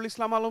ফখরুল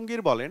ইসলাম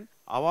আলমগীর বলেন,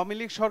 আওয়ামী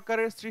লীগ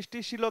সরকারের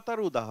সৃষ্টিশীলতার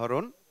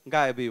উদাহরণ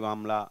গায়েবী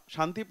মামলা।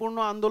 শান্তিপূর্ণ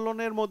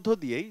আন্দোলনের মধ্য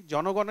দিয়েই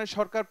জনগণের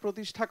সরকার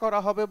প্রতিষ্ঠা করা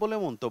হবে বলে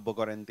মন্তব্য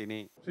করেন তিনি।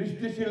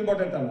 সৃষ্টিশীল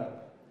বটে তা না,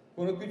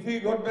 কোনো কিছুই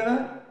ঘটবে না,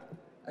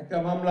 একটা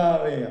মামলা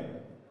হয়ে যাবে।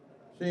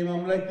 সেই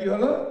মামলায় কি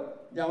হলো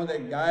যে আমাদের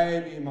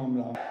গায়েবী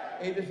মামলা।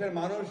 এই দেশের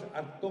মানুষ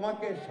আর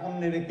তোমাকে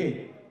সামনে রেখে,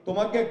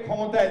 তোমাকে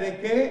ক্ষমতায়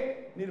রেখে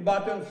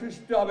নির্বাচন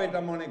সুষ্ঠু হবে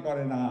এটা মনে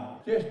করে না।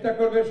 চেষ্টা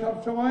করবে সব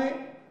সময়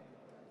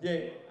যে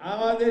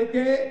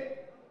আমাদেরকে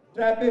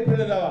ট্র্যাপে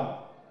ফেলে দেওয়া,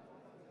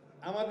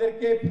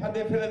 আমাদেরকে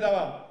ফাঁদে ফেলে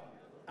দেওয়া,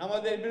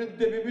 আমাদের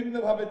বিরুদ্ধে বিভিন্ন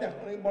ভাবে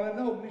বলে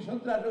না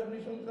অগ্নিসন্ত্রাস,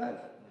 অগ্নিসন্ত্রাস,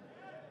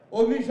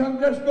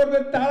 অগ্নিসন্ত্রাস করবে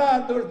তারা,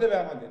 দোষ দেবে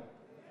আমাদের।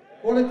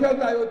 করেছেও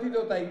তাই,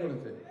 অতীতেও তাই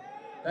করেছে।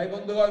 তাই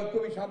বন্ধুগণ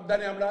খুবই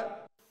সাবধানে আমরা।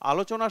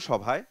 আলোচনা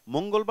সভায়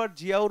মঙ্গলবার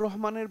জিয়াউর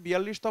রহমানের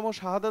 42তম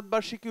শাহাদাত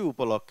বার্ষিকী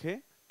উপলক্ষে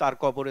তার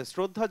কবরে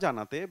শ্রদ্ধা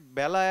জানাতে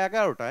বেলা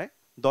 11টায়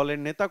দলের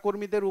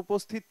নেতাকর্মীদের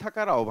উপস্থিত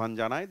থাকার আহ্বান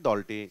জানায়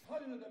দলটি।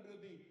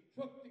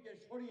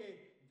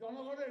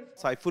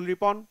 সাইফুল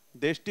রিপন,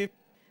 দেশ টিভি।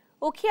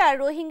 উখিয়ার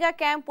রোহিঙ্গা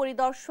ক্যাম্প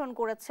পরিদর্শন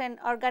করেছেন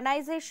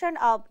অর্গানাইজেশন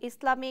অব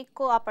ইসলামিক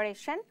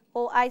কোঅপারেশন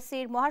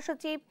OICর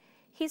মহাসচিব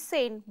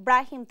হিসেইন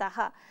ব্রাহিম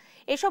তাহা।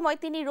 এ সময়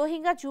তিনি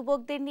রোহিঙ্গা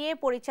যুবকদের নিয়ে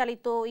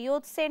পরিচালিত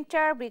ইয়ুথ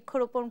সেন্টার,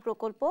 বৃক্ষরোপণ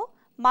প্রকল্প,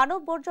 মানব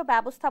বর্জ্য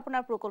ব্যবস্থাপনা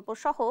প্রকল্প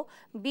সহ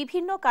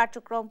বিভিন্ন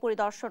কার্যক্রম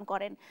পরিদর্শন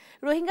করেন।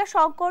 রোহিঙ্গা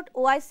সংকট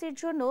OICর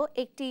জন্য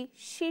একটি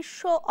শীর্ষ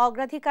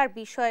অগ্রাধিকার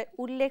বিষয়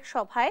উল্লেখ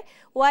সভায়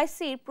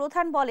OICর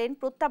প্রধান বলেন,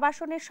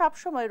 প্রত্যাবাসনে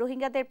সবসময়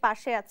রোহিঙ্গাদের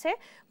পাশে আছে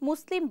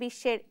মুসলিম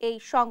বিশ্বের এই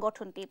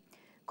সংগঠনটি।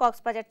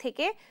 কক্সবাজার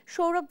থেকে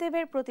সৌরভ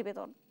দেবের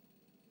প্রতিবেদন।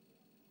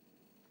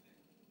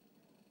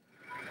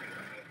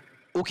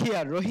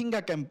 উখিয়ার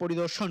রোহিঙ্গা ক্যাম্প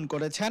পরিদর্শন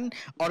করেছেন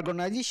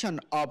অর্গানাইজেশন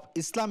অব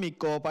ইসলামিক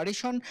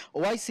কোঅপারেশন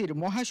OICর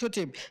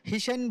মহাসচিব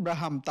হিসেইন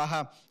ব্রাহিম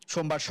তাহা।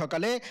 সোমবার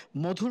সকালে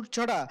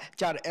মধুরচড়া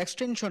 4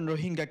 এক্সটেনশন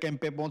রোহিঙ্গা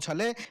ক্যাম্পে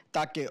পৌঁছালে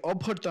তাকে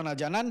অভ্যর্থনা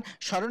জানান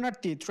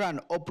শরণার্থী ত্রাণ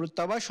ও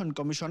প্রত্যাবাসন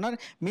কমিশনার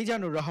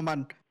মিজানুর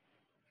রহমান।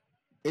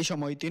 এই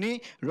সময় তিনি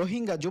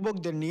রোহিঙ্গা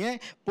যুবকদের নিয়ে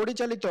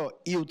পরিচালিত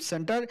ইয়ুথ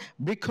সেন্টার,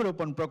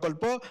 বৃক্ষরোপণ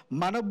প্রকল্প,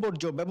 মানব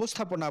বর্জ্য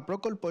ব্যবস্থাপনা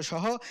প্রকল্প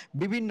সহ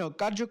বিভিন্ন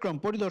কার্যক্রম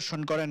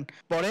পরিদর্শন করেন।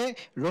 পরে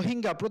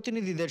রোহিঙ্গা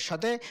প্রতিনিধিদের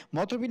সাথে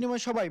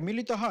মতবিনিময় সভায়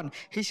মিলিত হন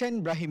হিসেইন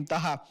ব্রাহিম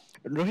তাহা।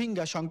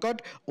 রোহিঙ্গা সংকট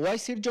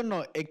OICর জন্য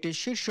একটি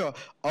শীর্ষ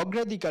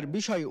অগ্রাধিকার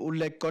বিষয়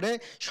উল্লেখ করে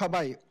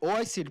সবাই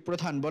OICর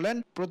প্রধান বলেন,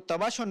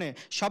 প্রত্যাবাসনে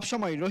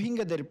সবসময়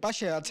রোহিঙ্গাদের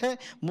পাশে আছে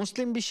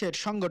মুসলিম বিশ্বের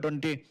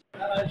সংগঠনটি।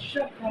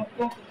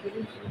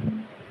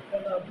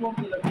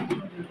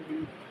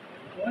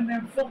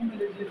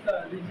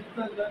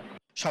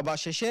 সভা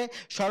শেষে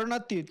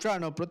শরণার্থী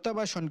ত্রাণ ও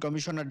প্রত্যাবাসন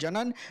কমিশনার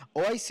জানান,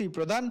 OIC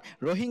প্রধান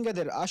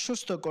রোহিঙ্গাদের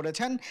আশ্বস্ত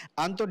করেছেন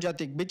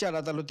আন্তর্জাতিক বিচার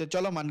আদালতে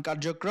চলমান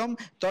কার্যক্রম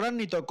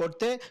ত্বরান্বিত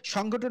করতে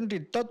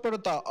সংগঠনটির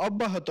তৎপরতা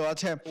অব্যাহত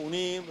আছে।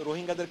 উনি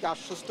রোহিঙ্গাদেরকে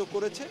আশ্বস্ত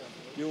করেছে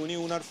যে উনি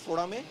উনার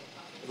ফোরামে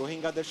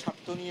রোহিঙ্গাদের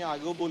স্বার্থ নিয়ে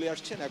আগেও বলে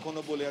আসছেন,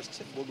 এখনো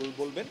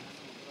বলবেন,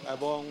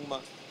 এবং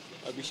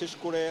বিশেষ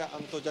করে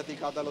আন্তর্জাতিক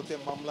আদালতে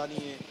মামলা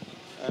নিয়ে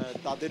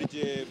তাদের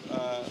যে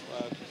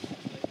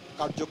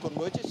কার্যক্রম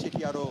রয়েছে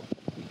সেটি আরো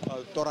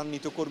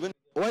ত্বরান্বিত করবেন।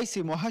 OIC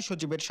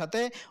মহাসচিবের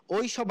সাথে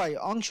ওই সভায়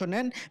অংশ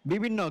নেন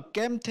বিভিন্ন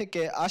ক্যাম্প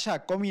থেকে আসা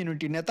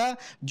কমিউনিটি নেতা,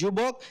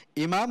 যুবক,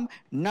 ইমাম,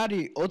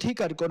 নারী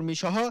অধিকার কর্মী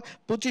সহ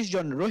 25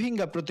 জন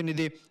রোহিঙ্গা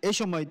প্রতিনিধি। এই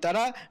সময়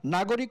তারা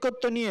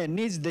নাগরিকত্ব নিয়ে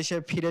নিজ দেশে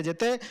ফিরে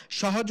যেতে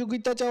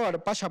সহযোগিতা চাওয়ার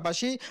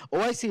পাশাপাশি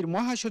OICর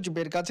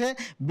মহাসচিবের কাছে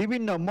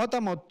বিভিন্ন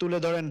মতামত তুলে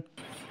ধরেন।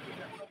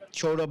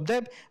 সৌরভ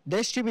দেব,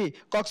 দেশ টিভি,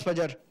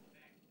 কক্সবাজার।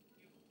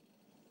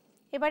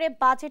 এবারে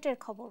বাজেটের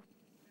খবর।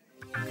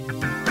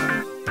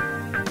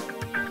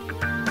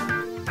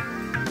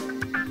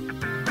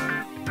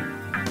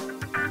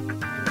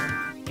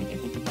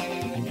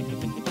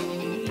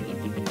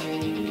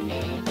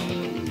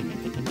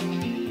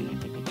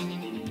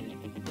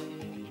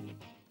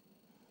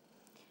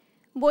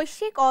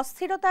 বৈশ্বিক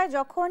অস্থিরতায়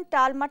যখন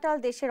টালমাটাল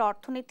দেশের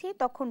অর্থনীতি,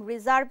 তখন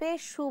রিজার্ভে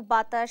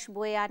সুবাতাস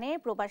বয়ে আনে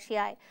প্রবাসী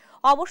আয়।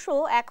 অবশ্য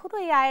এখনো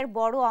এই আয়ের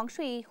বড়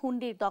অংশই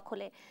হুন্ডির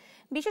দখলে।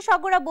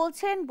 বিশেষজ্ঞরা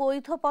বলছেন,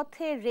 বৈধ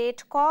পথে রেট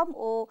কম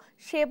ও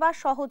সেবা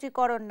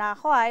সহজীকরণ না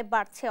হওয়ায়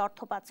বাড়ছে অর্থ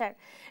পাচার।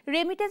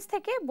 রেমিটেন্স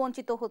থেকে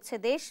বঞ্চিত হচ্ছে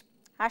দেশ।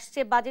 আসছে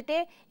বাজেটে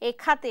এ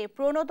খাতে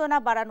প্রণোদনা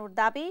বাড়ানোর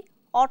দাবি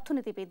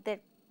অর্থনীতিবিদদের।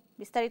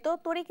 বিস্তারিত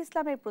তরিক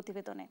ইসলামের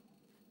প্রতিবেদনে।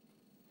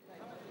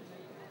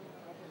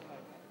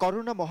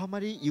 করোনা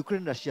মহামারী,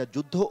 ইউক্রেন রাশিয়া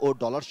যুদ্ধ ও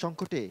ডলার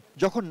সংকটে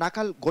যখন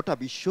নাকাল গোটা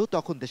বিশ্ব,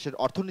 তখন দেশের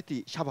অর্থনীতি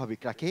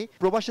স্বাভাবিক রাখে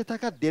প্রবাসে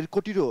থাকা 1.5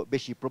 কোটিরও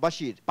বেশি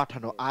প্রবাসীর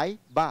পাঠানো আয়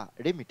বা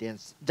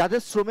রেমিটেন্স,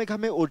 যাদের শ্রমে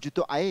ঘামে অর্জিত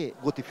আয়ে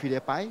গতি ফিরে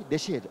পায়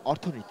দেশের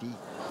অর্থনীতি।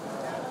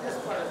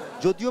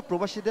 যদিও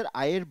প্রবাসীদের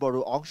আয়ের বড়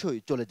অংশই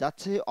চলে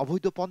যাচ্ছে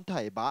অবৈধ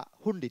পন্থায় বা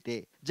হুন্ডিতে,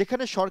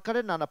 যেখানে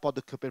সরকারের নানা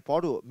পদক্ষেপের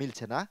পরও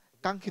মিলছে না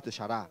কাঙ্ক্ষিত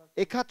সাড়া।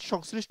 এখাত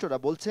সংশ্লিষ্টরা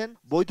বলছেন,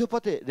 বৈধ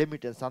পথে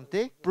রেমিটেন্স আনতে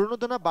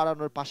প্রণোদনা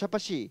বাড়ানোর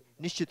পাশাপাশি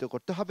নিশ্চিত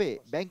করতে হবে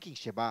ব্যাংকিং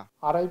সেবা।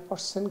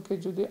 2.5%কে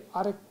যদি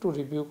আরেকটু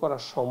রিভিউ করা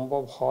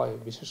সম্ভব হয়,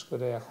 বিশেষ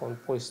করে এখন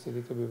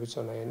পরিস্থিতিকে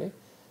বিবেচনায় এনে,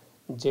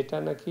 যেটা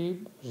নাকি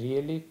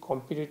রিয়েলি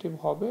কম্পিটিটিভ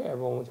হবে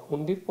এবং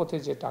হুন্ডির পথে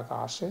যে টাকা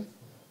আসে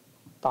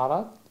তারা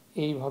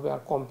এইভাবে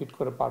আর কম্পিট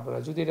করে পারবে না।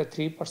 যদি এটা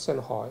 3%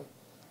 হয়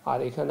আর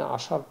এখানে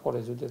আসার পরে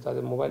যদি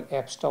তাদের মোবাইল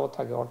অ্যাপসটাও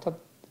থাকে, অর্থাৎ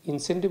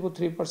ইনসেন্টিভও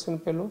 3%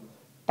 পেল,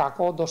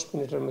 টাকাও 10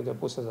 মিনিটের মধ্যে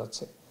পৌঁছে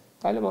যাচ্ছে,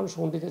 তাহলে মানুষ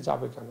হুন্ডিতে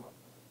যাবে কেন?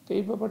 তো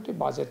এই ব্যাপারটি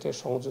বাজেটে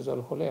সংযোজন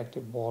হলে একটি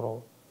বড়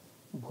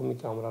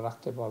ভূমিকা আমরা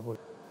রাখতে পারবো।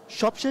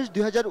 সবশেষ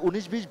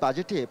 2019-20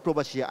 বাজেটে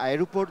প্রবাসী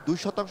আয়ের উপর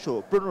 2%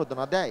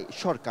 প্রণোদনা দেয়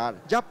সরকার,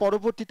 যা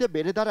পরবর্তীতে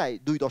বেড়ে দাঁড়ায়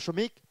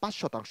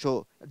 2.5%,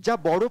 যা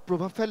বড়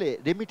প্রভাব ফেলে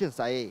রেমিটেন্স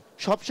আয়ে।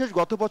 সবশেষ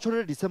গত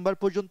বছরের ডিসেম্বর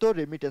পর্যন্ত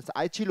রেমিটেন্স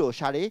আয় ছিল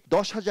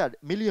 $10,000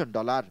 মিলিয়ন।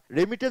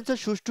 রেমিটেন্সের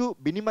সুষ্ঠু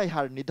বিনিময়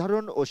হার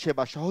নির্ধারণ ও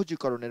সেবা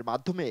সহজীকরণের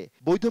মাধ্যমে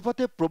বৈধ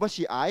পথে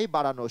প্রবাসী আয়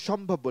বাড়ানো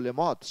সম্ভব বলে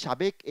মত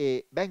সাবেক এ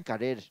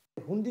ব্যাংকারের।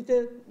 হুন্ডিতে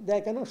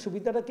দেয় কেন?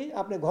 সুবিধাটা কি?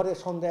 আপনি ঘরে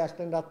সন্ধ্যায়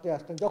আসলেন, রাত্রে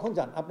আসলেন, যখন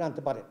যান আপনি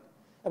আনতে পারেন,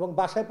 এবং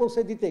বাসায়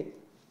পৌঁছে দিতে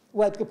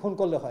ওয়াইফকে ফোন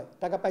করলে হয়,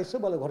 টাকা পাইছো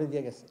বলে ঘরে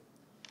দিয়ে গেছে।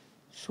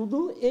 শুধু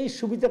এই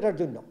সুবিধাটার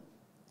জন্য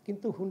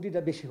কিন্তু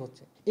হুন্ডিটা বেশি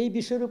হচ্ছে। এই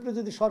বিষয়ের উপরে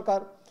যদি সরকার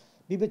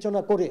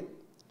বিবেচনা করে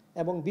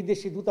এবং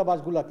বিদেশি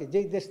দূতাবাসগুলোকে,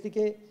 যেই দেশ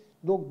থেকে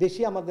লোক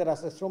বেশি আমাদের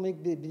আসে, শ্রমিক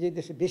যে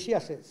দেশে বেশি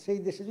আসে, সেই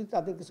দেশে যদি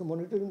তাদের কিছু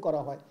মনিটরিং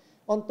করা হয়,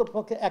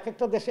 অন্ততপক্ষে এক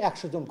একটা দেশে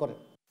 100 জন করেন।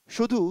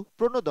 শুধু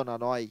প্রণোদনা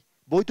নয়,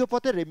 বৈধ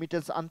পথে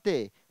রেমিটেন্স আনতে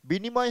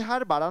বিনিময়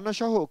হার বাড়ানো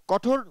সহ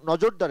কঠোর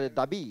নজরদারের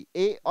দাবি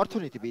এই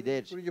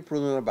অর্থনীতিবিদের।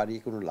 প্রণোদনা বাড়িয়ে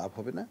কোনো লাভ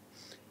হবে না।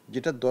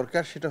 যেটা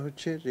দরকার সেটা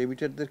হচ্ছে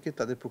রেমিটারদেরকে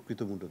তাদের প্রকৃত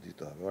মূল্য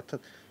দিতে হবে। অর্থাৎ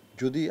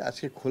যদি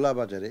আজকে খোলা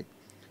বাজারে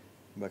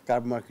বা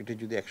কার্ব মার্কেটে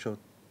যদি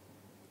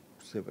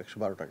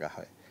 112 টাকা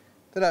হয়,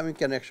 তাহলে আমি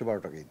কেন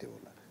 112 টাকাই দেবো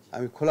না?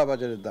 আমি খোলা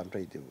বাজারের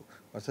দামটাই দেবো।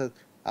 অর্থাৎ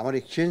আমার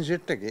এক্সচেঞ্জ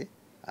রেটটাকে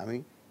আমি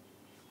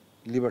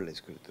লিবারালাইজ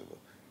করে দেবো,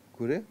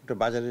 করে ওটা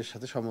বাজারের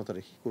সাথে সমতা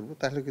রেখে করবো,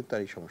 তাহলে কিন্তু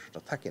আর এই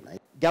সমস্যাটা থাকে না।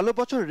 গেল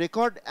বছর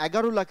রেকর্ড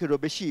 11 লাখেরও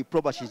বেশি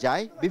প্রবাসী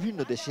যায় বিভিন্ন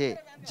দেশে,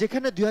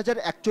 যেখানে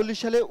 2041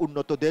 সালে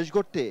উন্নত দেশ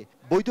গড়তে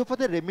বৈধ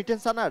পথে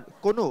রেমিটেন্স আনার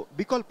কোনো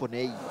বিকল্প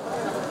নেই।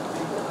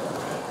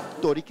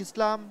 তরিক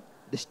ইসলাম,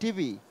 দেশ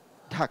টিভি,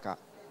 ঢাকা।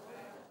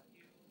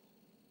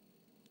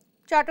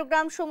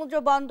 চট্টগ্রাম সমুদ্র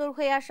বন্দর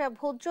হয়ে আসা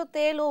ভোজ্য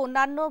তেল ও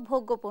অন্যান্য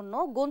ভোগ্যপণ্য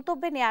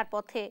গন্তব্যে নেয়ার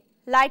পথে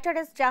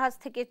লাইটারেস জাহাজ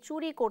থেকে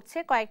চুরি করছে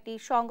কয়েকটি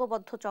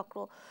সংঘবদ্ধ চক্র।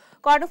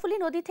 কর্ণফুলী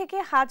নদী থেকে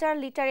 1000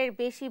 লিটারের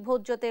বেশি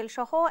ভোজ্য তেল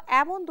সহ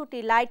এমন 2টি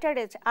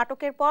লাইটারেজ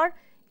আটকের পর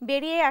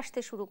বেরিয়ে আসতে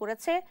শুরু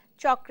করেছে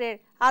চক্রের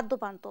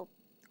আদ্যপান্ত।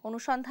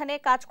 অনুসন্ধানে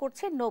কাজ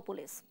করছে নৌ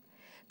পুলিশ।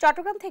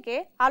 চট্টগ্রাম থেকে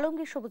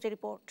আলমগীর সবুজের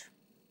রিপোর্ট।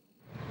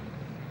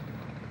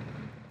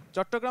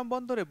 চট্টগ্রাম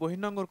বন্দরে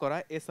বহির্নোঙর করা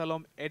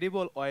এসালম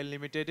এডিবল অয়েল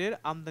লিমিটেডের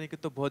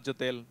আমদানিকৃত ভোজ্য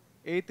তেল।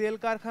 এই তেল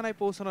কারখানায়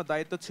পৌঁছানোর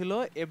দায়িত্ব ছিল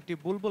এমটি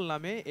বুলবুল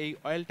নামে এই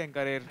অয়েল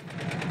ট্যাঙ্কারের।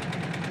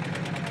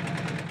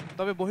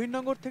 তবে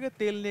বহির্নোঙর থেকে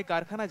তেল নিয়ে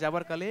কারখানায়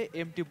যাবার কালে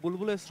এমটি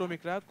বুলবুলের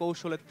শ্রমিকরা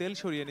কৌশলে তেল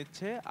সরিয়ে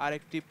নিচ্ছে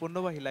আরেকটি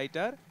পণ্যবাহী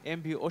লাইটার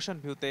এমভি ওশান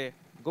ভিউতে।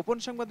 গোপন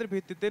সংবাদের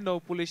ভিত্তিতে নৌ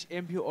পুলিশ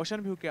এমভি ওশান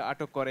ভিউকে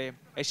আটক করে।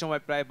 এই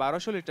সময় প্রায়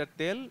 1200 লিটার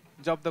তেল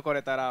জব্দ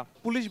করে তারা।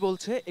 পুলিশ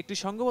বলছে, একটি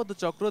সংঘবদ্ধ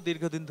চক্র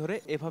দীর্ঘদিন ধরে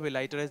এভাবে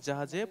লাইটারের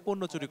জাহাজে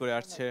পণ্য চুরি করে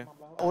আসছে।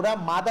 ওরা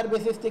মাদার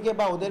বেসিস থেকে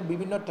বা ওদের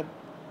বিভিন্ন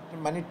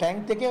ট্যাঙ্ক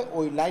থেকে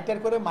ওই লাইটার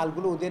করে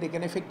মালগুলো ওদের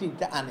এখানে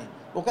ফ্যাক্টরিতে আনে,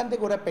 ওখান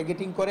থেকে ওরা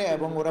প্যাকেটিং করে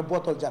এবং ওরা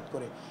বোতলজাত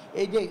করে।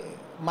 এই যে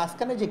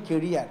মাঝখানে যে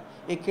কেরিয়ার,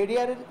 এই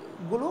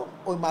কেরিয়ারগুলো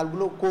ওই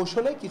মালগুলো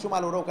কৌশলে কিছু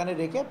মাল ওরা ওখানে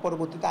রেখে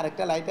পরবর্তীতে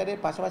আরেকটা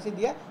লাইটারের পাশাপাশি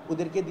দিয়ে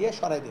ওদেরকে দিয়ে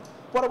সরাই দেয়।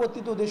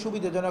 পরবর্তীতে ওদের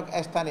সুবিধাজনক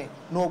স্থানে,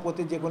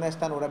 নৌপথে যে কোনো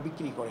স্থান ওরা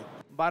বিক্রি করে।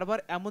 বারবার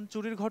এমন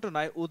চুরির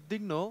ঘটনায়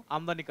উদ্বিগ্ন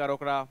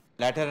আমদানিকারকরা।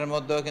 লাইটারের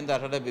মধ্যেও কিন্তু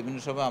আসলে বিভিন্ন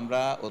সময়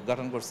আমরা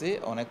উদ্ঘাটন করছি,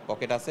 অনেক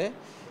পকেট আছে,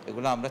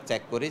 এগুলো আমরা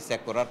চেক করি।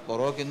 চেক করার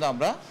পরেও কিন্তু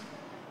আমরা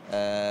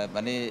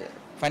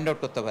ফাইন্ড আউট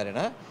করতে পারি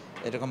না।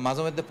 এরকম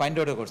মাঝে মধ্যে ফাইন্ড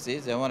আউটও করছি,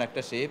 যেমন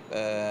একটা শিপ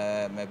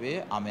মেবি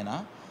আমেনা,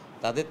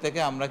 তাদের থেকে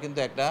আমরা কিন্তু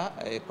একটা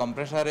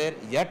কম্প্রেসারের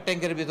এয়ার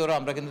ট্যাঙ্কের ভিতরে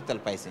আমরা কিন্তু তেল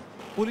পাইছি।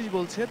 পুলিশ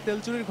বলছে, তেল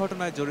চুরির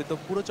ঘটনায় জড়িত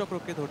পুরো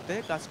চক্রকে ধরতে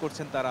কাজ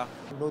করছেন তারা।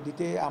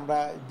 নদীতে আমরা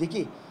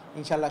দেখি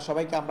ইনশাল্লাহ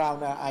সবাইকে আমরা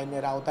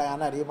আইনের আওতায়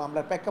আনার এই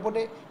মামলার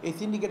প্রেক্ষাপটে এই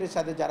সিন্ডিকেটের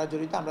সাথে যারা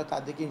জড়িত আমরা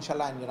তাদেরকে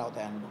ইনশাল্লাহ আইনের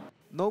আওতায় আনবো।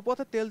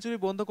 নৌপথে তেল চুরি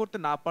বন্ধ করতে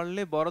না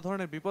পারলে বড়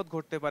ধরনের বিপদ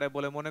ঘটতে পারে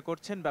বলে মনে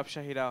করছেন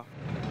ব্যবসায়ীরা।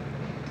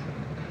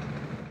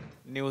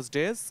 নিউজ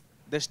ডেস্ক,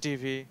 দেশ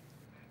টিভি।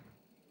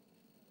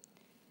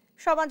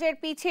 সমাজের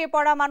পিছিয়ে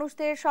পড়া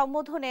মানুষদের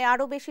সম্বোধনে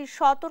আরও বেশি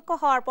সতর্ক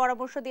হওয়ার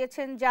পরামর্শ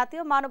দিয়েছেন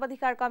জাতীয়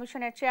মানবাধিকার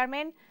কমিশনের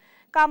চেয়ারম্যান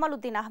কামাল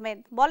উদ্দিন আহমেদ।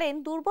 বলেন,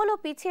 দুর্বল ও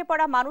পিছিয়ে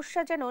পড়া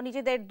মানুষরা যেন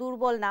নিজেদের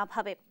দুর্বল না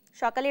ভাবে।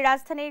 সকালে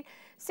রাজধানীর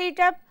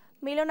সিটাপ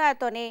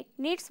মিলনায়তনে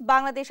নিটস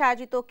বাংলাদেশ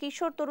আয়োজিত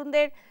কিশোর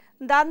তরুণদের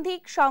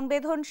দান্ধিক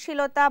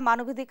সংবেদনশীলতা,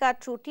 মানবাধিকার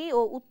ত্রুটি ও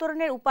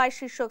উত্তরণের উপায়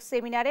শীর্ষক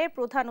সেমিনারে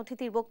প্রধান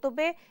অতিথির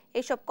বক্তব্যে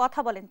এসব কথা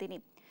বলেন তিনি।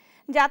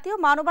 জাতীয়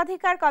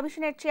মানবাধিকার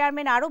কমিশনের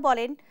চেয়ারম্যান আরও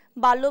বলেন,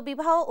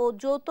 বাল্যবিবাহ ও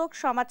যৌতুক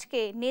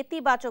সমাজকে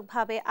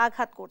নেতিবাচকভাবে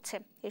আঘাত করছে।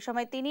 এ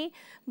সময় তিনি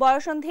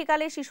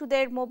বয়সন্ধিকালে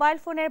শিশুদের মোবাইল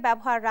ফোনের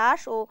ব্যবহার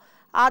হ্রাস ও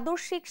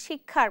আদর্শিক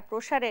শিক্ষার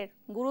প্রসারের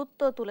গুরুত্ব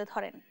তুলে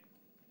ধরেন।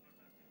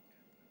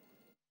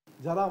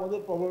 যারা আমাদের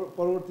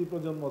পরবর্তী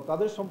প্রজন্ম,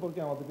 তাদের সম্পর্কে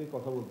আমাদেরকে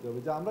কথা বলতে হবে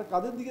যে আমরা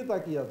কাদের দিকে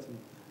তাকিয়ে আছি,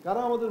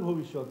 কারা আমাদের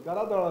ভবিষ্যৎ,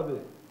 কারা দাঁড়াবে,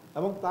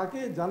 এবং তাকে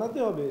জানাতে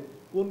হবে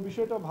কোন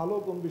বিষয়টা ভালো,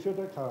 কোন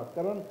বিষয়টা খারাপ।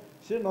 কারণ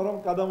সে নরম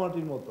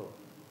কাদামাটির মতো,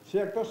 সে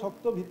একটা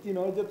শক্ত ভিত্তি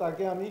নয় যে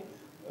তাকে আমি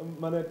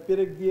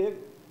পেরেক দিয়ে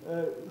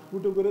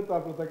ফুটো করে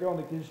তারপর তাকে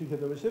অনেক কিছু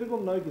শিখে দেবে, সেরকম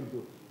নয়। কিন্তু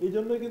এই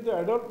জন্যই কিন্তু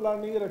অ্যাডাল্ট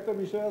লার্নিংয়ের একটা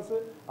বিষয় আছে,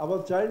 আবার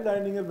চাইল্ড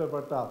লার্নিংয়ের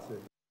ব্যাপারটা আছে।